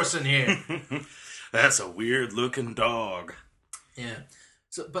that horse in here? That's a weird-looking dog. Yeah.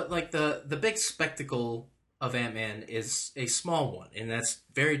 So, but, the big spectacle of Ant-Man is a small one, and that's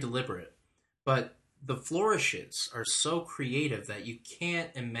very deliberate. But the flourishes are so creative that you can't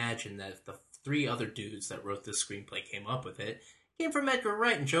imagine that if the three other dudes that wrote this screenplay came up with it came from Edgar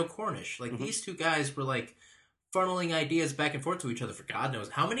Wright and Joe Cornish. These two guys were, funneling ideas back and forth to each other for God knows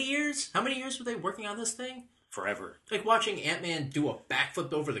how many years? How many years were they working on this thing? Forever. Like watching Ant-Man do a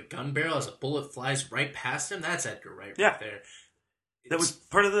backflip over the gun barrel as a bullet flies right past him. That's Edgar Wright right there. That was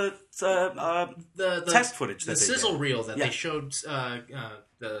part of the test footage. The sizzle reel that they showed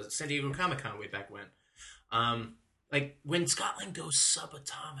the San Diego Comic-Con way back when. When Scott Lang goes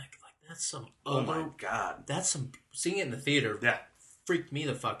subatomic, that's some... Oh my God. That's some... Seeing it in the theater freaked me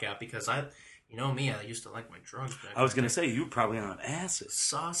the fuck out because you know me, I used to like my drugs. I was going to say, you were probably on acid.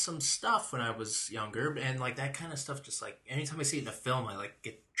 Saw some stuff when I was younger, and that kind of stuff just anytime I see it in a film, I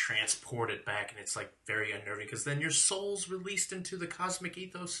get transported back, and it's very unnerving, because then your soul's released into the cosmic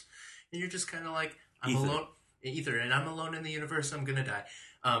ethos, and you're just kind of I'm alone. Ether, and I'm alone in the universe, I'm going to die.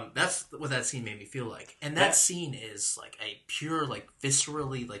 That's what that scene made me feel like. And that scene is a pure,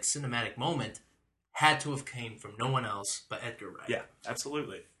 viscerally, cinematic moment, had to have came from no one else but Edgar Wright. Yeah,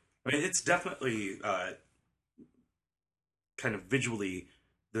 absolutely. I mean, it's definitely kind of visually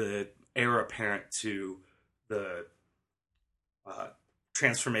the heir apparent to the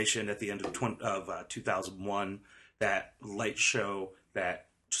transformation at the end of 2001, that light show that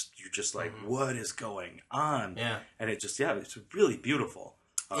you're just what is going on? Yeah. And it's really beautiful.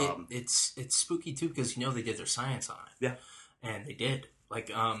 It's spooky too, because they did their science on it. Yeah. And they did.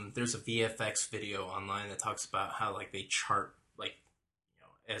 There's a VFX video online that talks about how they chart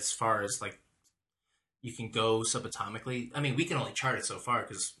as far as you can go subatomically. I mean, we can only chart it so far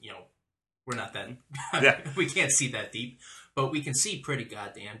because we're not that we can't see that deep, but we can see pretty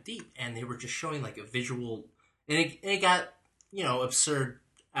goddamn deep. And they were just showing a visual, and it got absurd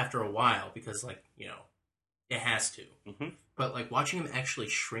after a while, because It has to. Mm-hmm. But like watching him actually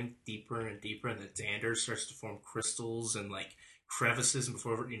shrink deeper and deeper, and the dander starts to form crystals and like crevices, and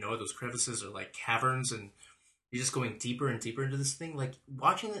before you know it, those crevices are like caverns, and you're just going deeper and deeper into this thing. Like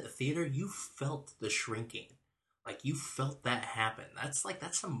watching it at the theater, you felt the shrinking. Like you felt that happen. That's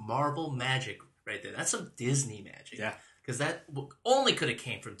some Marvel magic right there. That's some Disney magic. Yeah. Because that only could have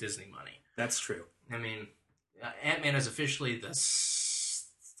came from Disney money. That's true. I mean, Ant-Man is officially the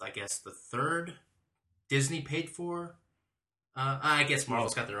third Disney paid for. I guess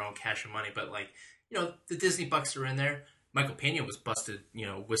Marvel's got their own cash and money, but like, you know, the Disney bucks are in there. Michael Pena was busted, you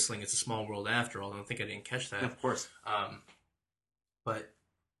know, whistling "It's a Small World" after all. I don't think I didn't catch that. Of course. But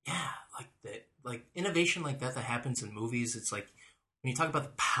yeah, like innovation like that happens in movies. It's like when you talk about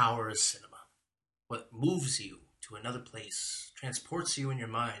the power of cinema, what moves you to another place, transports you in your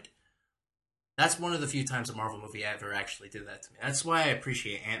mind. That's one of the few times a Marvel movie ever actually did that to me. That's why I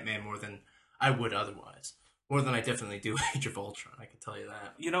appreciate Ant-Man more than I would otherwise. More than I definitely do Age of Ultron, I can tell you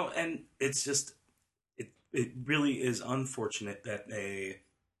that. You know, and it's just, it really is unfortunate that they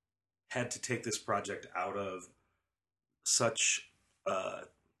had to take this project out of such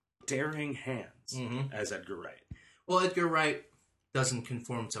daring hands as Edgar Wright. Well, Edgar Wright doesn't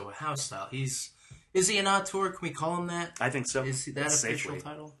conform to a house style. Is he an auteur? Can we call him that? I think so. Is that official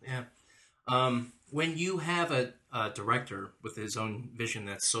title? Yeah. When you have a director with his own vision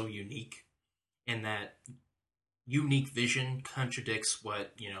that's so unique, and that unique vision contradicts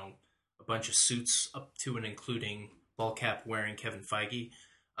what, you know, a bunch of suits up to and including ball cap wearing Kevin Feige,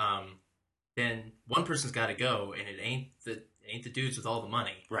 then one person's got to go, and it ain't the dudes with all the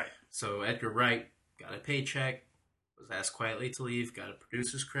money. Right. So Edgar Wright got a paycheck, was asked quietly to leave, got a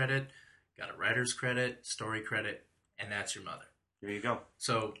producer's credit, got a writer's credit, story credit, and that's your mother. There you go.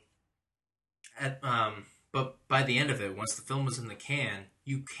 So, but by the end of it, once the film was in the can,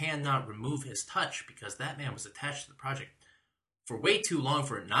 you cannot remove his touch because that man was attached to the project for way too long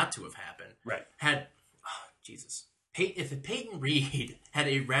for it not to have happened. Right. If Peyton Reed had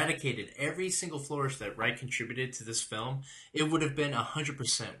eradicated every single flourish that Wright contributed to this film, it would have been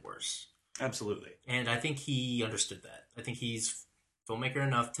 100% worse. Absolutely. And I think he understood that. I think he's filmmaker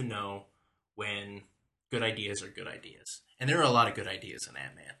enough to know when good ideas are good ideas. And there are a lot of good ideas in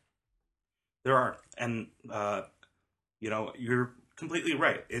Ant-Man. There are. And, you know, you're completely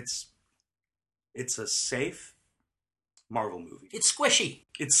right. It's a safe Marvel movie. It's squishy.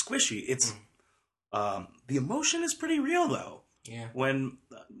 It's the emotion is pretty real, though. Yeah. When,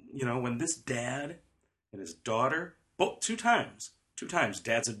 when this dad and his daughter, both two times,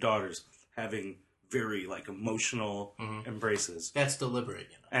 dads and daughters having very, like, emotional embraces. That's deliberate,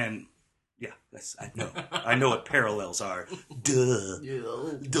 you know. And, yeah, I know what parallels are. Duh.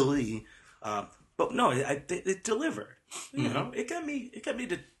 But no, it delivered. You know, it got me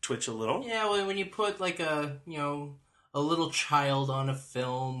to twitch a little. Yeah, well, when you put like a little child on a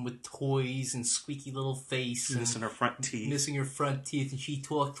film with toys and squeaky little face, missing her front teeth, and she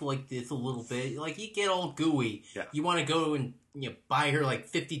talked like this a little bit, like you get all gooey. Yeah. You want to go and buy her like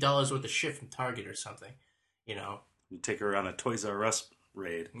 $50 worth of shit from Target or something. You know, you take her on a Toys R Us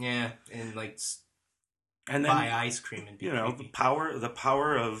raid. Yeah, and like, and buy then, ice cream and be creepy. the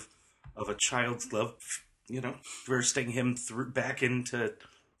power of a child's love, bursting him back into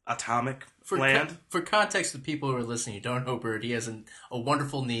atomic land. For context, the people who are listening, you don't know Bird. He has a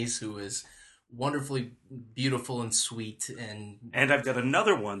wonderful niece who is wonderfully beautiful and sweet, and I've got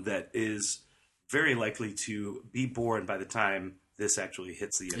another one that is very likely to be born by the time this actually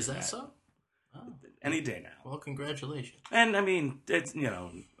hits the internet. Is that so? Oh. Any day now. Well, congratulations. And I mean, it's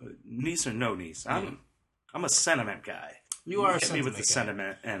niece or no niece. I'm a sentiment guy. You are a sentiment sentiment with the guy.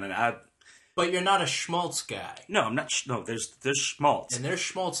 sentiment, and but you're not a schmaltz guy. No, I'm not. No, there's schmaltz, and there's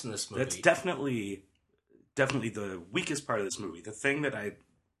schmaltz in this movie. That's definitely the weakest part of this movie. The thing that I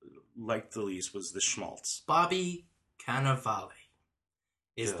liked the least was the schmaltz. Bobby Cannavale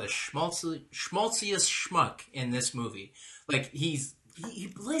is the schmaltziest schmuck in this movie. Like he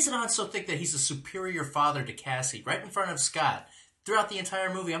lays it on so thick that he's a superior father to Cassie, right in front of Scott. Throughout the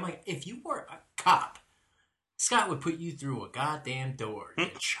entire movie, I'm like, if you were a cop, Scott would put you through a goddamn door, you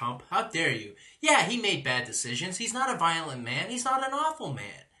chump. How dare you? Yeah, he made bad decisions. He's not a violent man. He's not an awful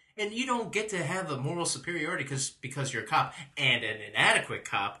man. And you don't get to have a moral superiority because you're a cop and an inadequate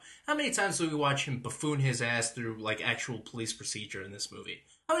cop. How many times do we watch him buffoon his ass through like actual police procedure in this movie?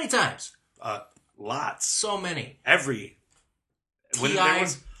 How many times? Lots. So many. T.I.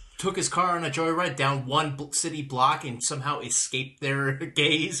 took his car on a joyride down one city block and somehow escaped their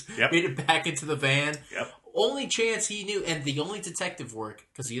gaze. Yep. Made it back into the van. Yep. only chance he knew, and the only detective work,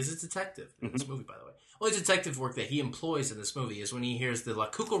 because he is a detective in this movie, by the way, only detective work that he employs in this movie is when he hears the La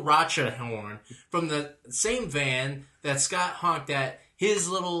Cucaracha horn from the same van that Scott honked at his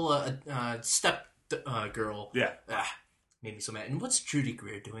little step girl. Yeah. Made me so mad. And what's Judy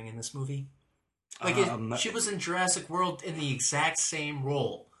Greer doing in this movie? Like, she was in Jurassic World in the exact same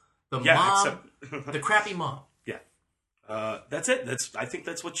role. The mom, the crappy mom. Yeah. That's it. I think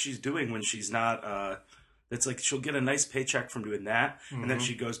that's what she's doing when she's not... it's like she'll get a nice paycheck from doing that, and then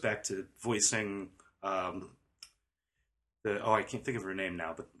she goes back to voicing... I can't think of her name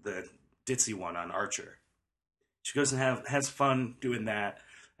now, but the ditzy one on Archer. She goes and has fun doing that,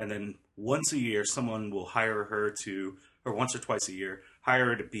 and then once a year, someone will hire her to, or once or twice a year, hire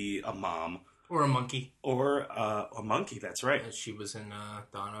her to be a mom. Or a monkey. Or a monkey, that's right. She was in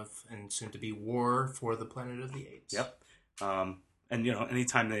Dawn of, and soon to be War for the Planet of the Apes. Yep. And,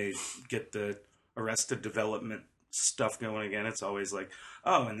 anytime they get the Arrested Development stuff going again, it's always like,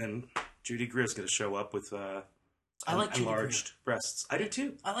 oh, and then Judy Greer's going to show up with I like enlarged breasts. I do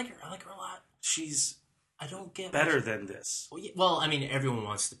too. I like her a lot. I don't get better than this. Well, I mean, everyone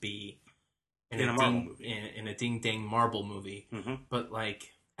wants to be in a Marvel movie, in a ding dang Marvel movie, mm-hmm. but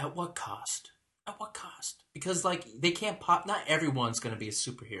like, at what cost? At what cost? Because like, they can't pop. Not everyone's going to be a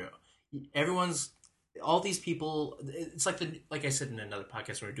superhero. All these people. It's like I said in another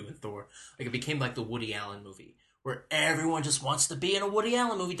podcast when we were doing Thor. Like, it became like the Woody Allen movie, where everyone just wants to be in a Woody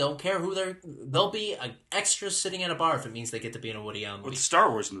Allen movie. Don't care who they'll be an extra sitting at a bar if it means they get to be in a Woody Allen movie. Or a Star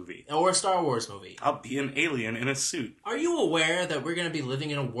Wars movie. Or a Star Wars movie. I'll be an alien in a suit. Are you aware that we're going to be living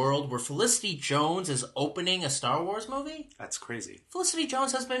in a world where Felicity Jones is opening a Star Wars movie? That's crazy. Felicity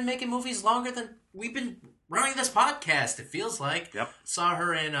Jones has been making movies longer than we've been running this podcast, it feels like. Yep. Saw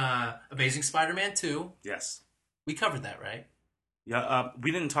her in Amazing Spider-Man 2. Yes. We covered that, right? Yeah,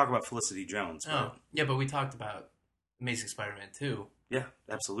 we didn't talk about Felicity Jones. Oh, yeah, but we talked about Amazing Spider-Man 2. Yeah,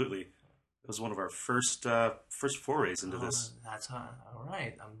 absolutely. It was one of our first forays into this. That's all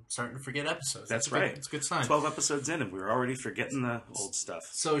right. I'm starting to forget episodes. That's right. It's a good sign. 12 episodes in, and we were already forgetting the old stuff.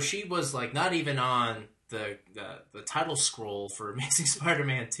 So she was like not even on the title scroll for Amazing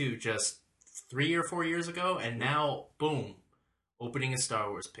Spider-Man 2 just 3 or 4 years ago, and now, boom, opening a Star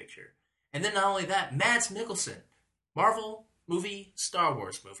Wars picture. And then not only that, Mads Mikkelsen, Marvel movie, Star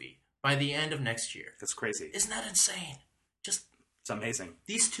Wars movie, by the end of next year. That's crazy. Isn't that insane? It's amazing.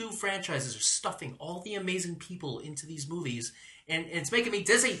 These two franchises are stuffing all the amazing people into these movies, and it's making me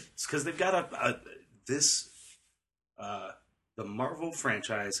dizzy. It's because they've got the Marvel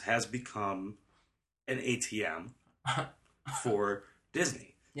franchise has become an ATM for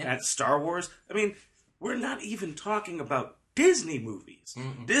Disney. Yeah. At Star Wars, I mean, we're not even talking about Disney movies.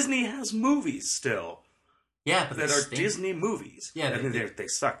 Mm-mm. Disney has movies still. Yeah, but that are Disney movies. Yeah, they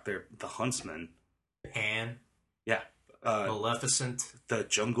suck. They're The Huntsman. Pan. Yeah. Maleficent. The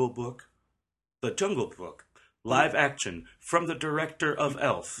Jungle Book. Live action from the director of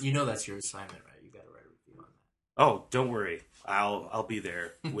Elf. You know that's your assignment, right? You got to write a review on that. Oh, don't worry. I'll be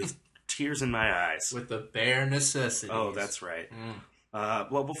there with tears in my eyes. With the bare necessities. Oh, that's right.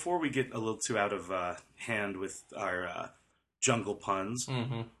 Well, before we get a little too out of hand with our jungle puns,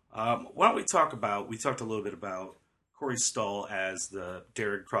 why don't we talk about... We talked a little bit about Corey Stoll as the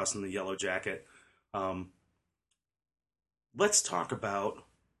Derek Cross in the Yellow Jacket. Let's talk about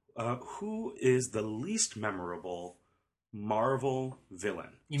who is the least memorable Marvel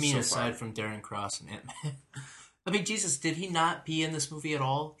villain. You mean so aside far? from Darren Cross and Ant-Man? I mean, Jesus, did he not be in this movie at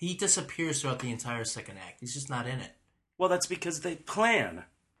all? He disappears throughout the entire second act. He's just not in it. Well, that's because they plan.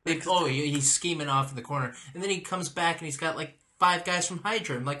 He's scheming off in the corner. And then he comes back and he's got like 5 guys from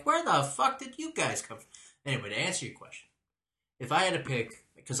Hydra. I'm like, where the fuck did you guys come from? Anyway, to answer your question, if I had to pick,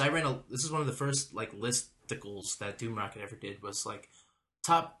 because this is one of the first like listicles that Doom Rocket ever did, was like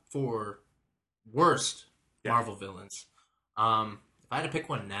top 4 worst Marvel villains. If I had to pick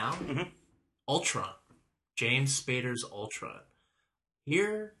one now, Ultron. James Spader's Ultron.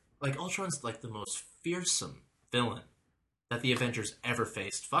 Here, like, Ultron's like the most fearsome villain that the Avengers ever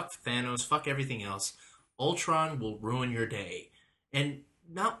faced. Fuck Thanos, fuck everything else. Ultron will ruin your day. And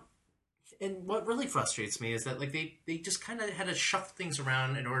what really frustrates me is that like they just kind of had to shuffle things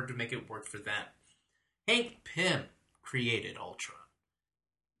around in order to make it work for them. Hank Pym created Ultron.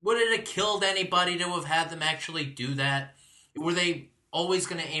 Would it have killed anybody to have had them actually do that? Were they always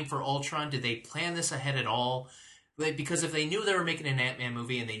going to aim for Ultron? Did they plan this ahead at all? Because if they knew they were making an Ant-Man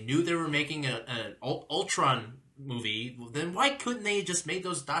movie and they knew they were making an Ultron movie, then why couldn't they just make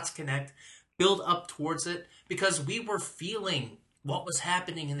those dots connect, build up towards it? Because we were feeling what was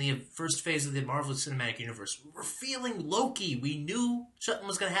happening in the first phase of the Marvel Cinematic Universe. We were feeling Loki. We knew something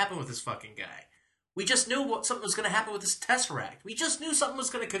was going to happen with this fucking guy. We just knew something was going to happen with this Tesseract. We just knew something was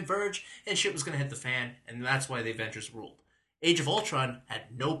going to converge and shit was going to hit the fan, and that's why the Avengers ruled. Age of Ultron had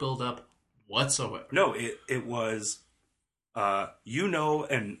no build-up whatsoever. No, it was,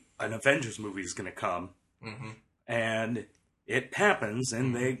 an Avengers movie is going to come, and it happens,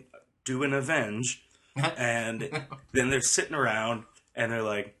 and they do an Avenge, and then they're sitting around, and they're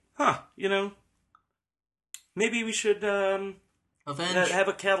like, maybe we should have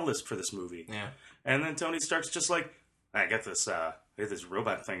a catalyst for this movie. Yeah. And then Tony Stark's just like, I got this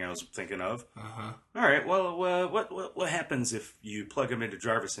robot thing I was thinking of. Uh-huh. All right, well, what happens if you plug him into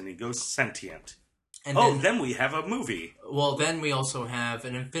Jarvis and he goes sentient? And then we have a movie. Well, then we also have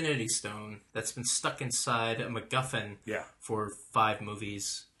an Infinity Stone that's been stuck inside a MacGuffin for 5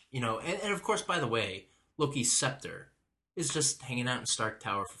 movies. You know, and of course, by the way, Loki's scepter is just hanging out in Stark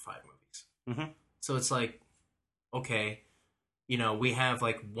Tower for 5 movies. Mm-hmm. So it's like, okay, you know, we have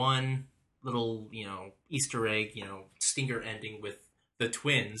like one little, you know, Easter egg, you know, stinger ending with the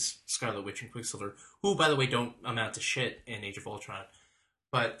twins, Scarlet Witch and Quicksilver, who, by the way, don't amount to shit in Age of Ultron.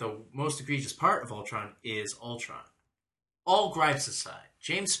 But the most egregious part of Ultron is Ultron. All gripes aside,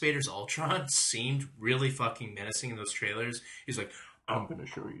 James Spader's Ultron seemed really fucking menacing in those trailers. He's like, I'm going to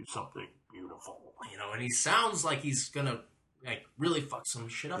show you something beautiful. You know, and he sounds like he's going to like really fuck some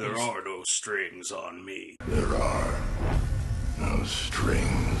shit up. There are no strings on me. There are no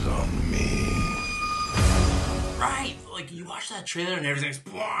strings on me. Right. Like, you watch that trailer and everything's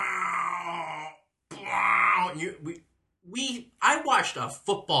blah, blah, and I watched a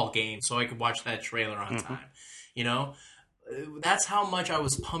football game so I could watch that trailer on time. You know? That's how much I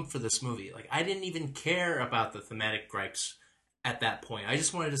was pumped for this movie. Like, I didn't even care about the thematic gripes at that point. I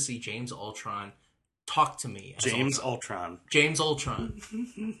just wanted to see James Ultron talk to me. James Ultron.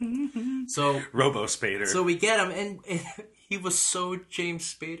 So Robo Spader. So we get him, and he was so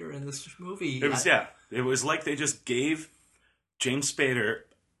James Spader in this movie. It was like they just gave James Spader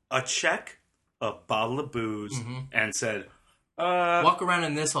a check, a bottle of booze, and said, walk around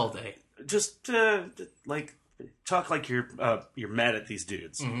in this all day. Just like talk like you're mad at these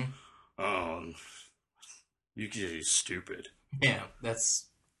dudes. You're stupid. Yeah, that's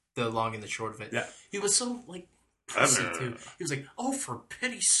the long and the short of it. Yeah. He was so, like, pussy, too. He was like, oh, for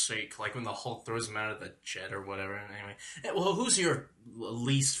pity's sake, like when the Hulk throws him out of the jet or whatever. And anyway, well, who's your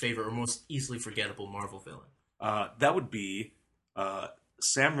least favorite or most easily forgettable Marvel villain? That would be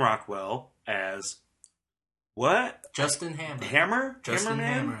Sam Rockwell as what? Justin Hammer. Hammer? Justin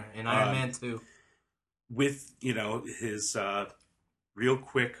Hammer in Iron Man 2. With, you know, his real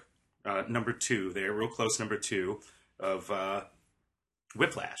quick number 2 there, real close number 2 of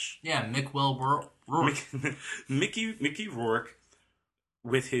Whiplash. Yeah, Rourke. Mickey Rourke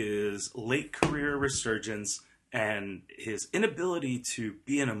with his late career resurgence and his inability to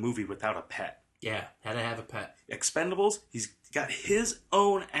be in a movie without a pet. Yeah, had to have a pet. Expendables, he's got his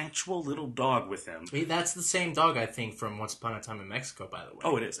own actual little dog with him. That's the same dog, I think, from Once Upon a Time in Mexico, by the way.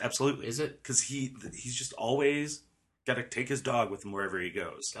 Oh, it is, absolutely. Is it? Because he's just always got to take his dog with him wherever he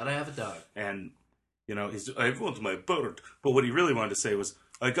goes. Gotta have a dog. And, you know, I want my bird. But what he really wanted to say was,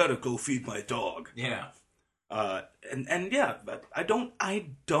 I gotta go feed my dog. Yeah. And yeah, but I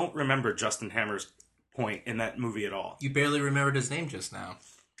don't remember Justin Hammer's point in that movie at all. You barely remembered his name just now.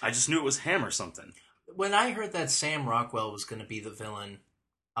 I just knew it was Hammer something. When I heard that Sam Rockwell was going to be the villain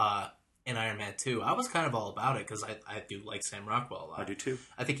in Iron Man 2, I was kind of all about it because I do like Sam Rockwell a lot. I do too.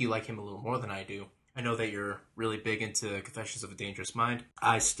 I think you like him a little more than I do. I know that you're really big into Confessions of a Dangerous Mind.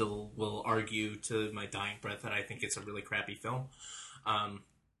 I still will argue to my dying breath that I think it's a really crappy film.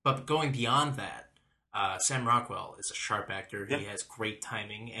 But going beyond that, Sam Rockwell is a sharp actor. Yep. He has great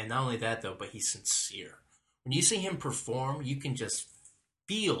timing. And not only that, though, but he's sincere. When you see him perform, you can just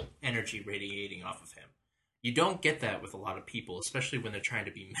feel energy radiating off of him. You don't get that with a lot of people, especially when they're trying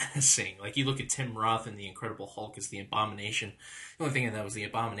to be menacing. Like, you look at Tim Roth in The Incredible Hulk as the Abomination. The only thing that was the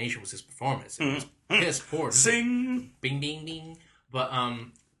Abomination was his performance. It was piss poor. Sing! Bing, ding, ding. But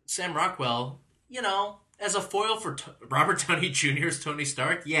Sam Rockwell, you know, as a foil for Robert Downey Jr.'s Tony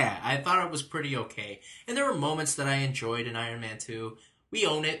Stark, yeah, I thought it was pretty okay. And there were moments that I enjoyed in Iron Man 2. We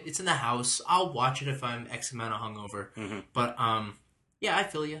own it. It's in the house. I'll watch it if I'm X amount of hungover. But, yeah, I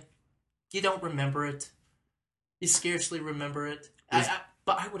feel you. You don't remember it. You scarcely remember it. But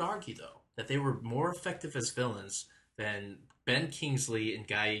I would argue, though, that they were more effective as villains than Ben Kingsley and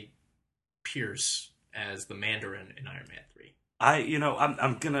Guy Pearce as the Mandarin in Iron Man 3.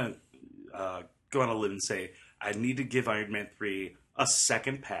 I'm going to go on a limb and say I need to give Iron Man 3 a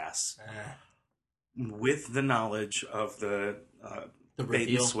second pass with the knowledge of the bait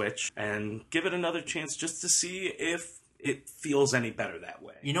and switch and give it another chance just to see if it feels any better that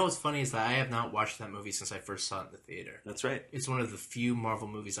way. You know what's funny is that I have not watched that movie since I first saw it in the theater. That's right. It's one of the few Marvel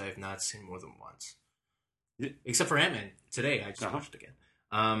movies I have not seen more than once. Except for Ant-Man. Today, I just watched it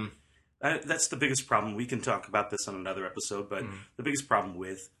again. That's the biggest problem. We can talk about this on another episode, but the biggest problem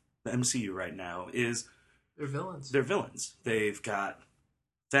with the MCU right now is... They're villains. They're villains. They've got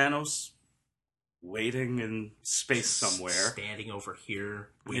Thanos waiting in space somewhere. Standing over here.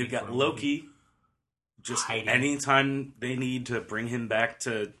 They've got Loki just hiding. Anytime they need to bring him back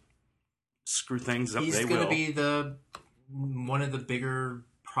to screw things up, they will. He's going to be one of the bigger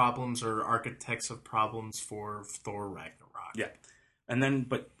problems or architects of problems for Thor Ragnarok. Yeah. And then,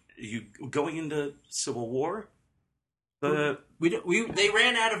 but you going into Civil War... they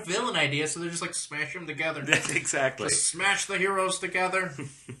ran out of villain ideas, so they're just like smash them together. Exactly. Just smash the heroes together.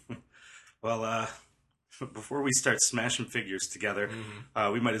 Well, before we start smashing figures together,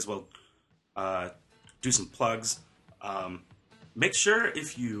 we might as well do some plugs. Make sure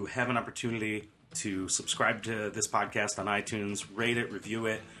if you have an opportunity to subscribe to this podcast on iTunes, rate it, review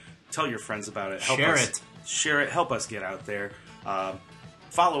it, tell your friends about it. Share it. Help us get out there.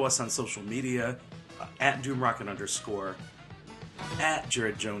 Follow us on social media. At DoomRocket _, at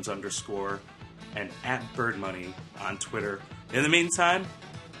Jared Jones _, and at BirdMoney on Twitter. In the meantime,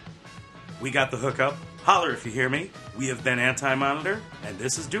 we got the hookup. Holler if you hear me. We have been Anti-Monitor, and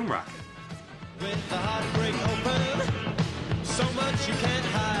this is DoomRocket. With the heartbreak open, so much you can't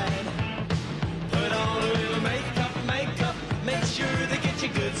hide. Put on a little makeup, make sure they get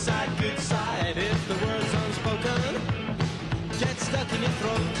your good side. If the word's unspoken, get stuck in your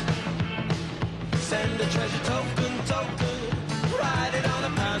throat. Send a treasure token, write it on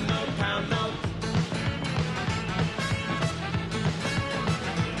a pound note.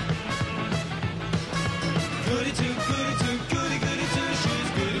 Goody two shoes, goody two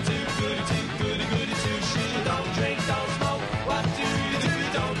shoes. Don't drink, don't smoke, what do you do?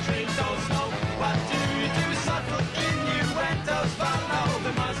 Don't drink, don't smoke, what do you do? Subtle innuendos follow,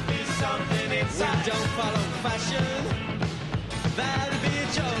 there must be something inside. We don't follow fashion, that'd be a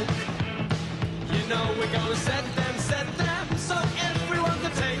joke. You know we're gonna set them, so everyone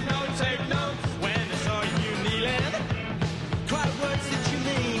can take note. When they saw you kneeling, cry words that you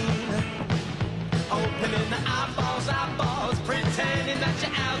mean. Opening the eyeballs, pretending that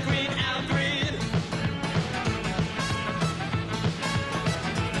you're Al Green.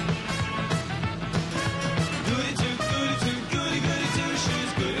 Goody two shoes,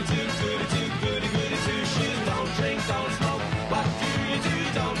 goody two shoes. Don't drink, don't smoke, what do you do?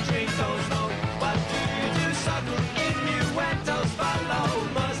 Don't drink, don't smoke. Subtle innuendos follow,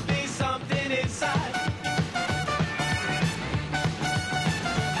 must be something inside.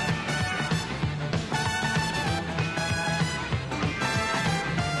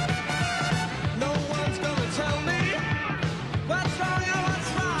 No one's gonna tell me what's wrong or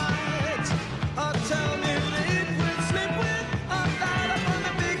what's right, or tell me live with, sleep with, or light up on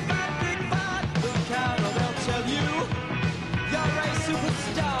the big fight. Look out or they'll tell you you're a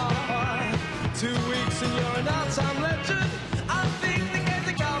superstar. 2 weeks and you're an all-time legend. I think the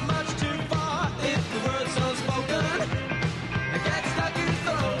game's gone much too far. If the word's unspoken, it gets stuck in your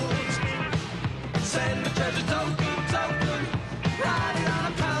throat. Send the treasure token, write it on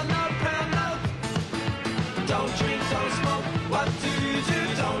a pound note. Don't drink, don't smoke, what do you do?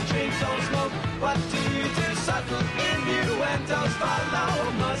 Don't drink, don't smoke, what do you do? Subtle innuendos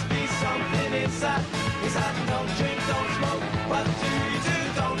follow, must be something inside. Don't drink, don't smoke, what do you do?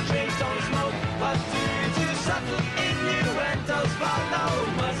 Don't drink, don't smoke, what do you do? Subtle innuendos follow,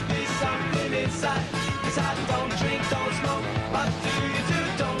 must be something inside. Don't drink, don't smoke, what do you do?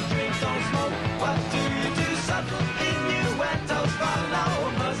 Don't drink, don't smoke, what do you do? Subtle innuendos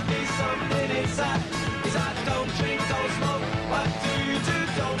follow, must be something inside. Don't drink, don't smoke, what do you do?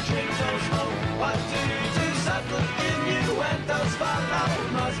 Don't drink, don't smoke, what do you do? Subtle innuendos follow,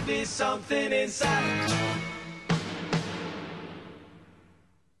 must be something inside.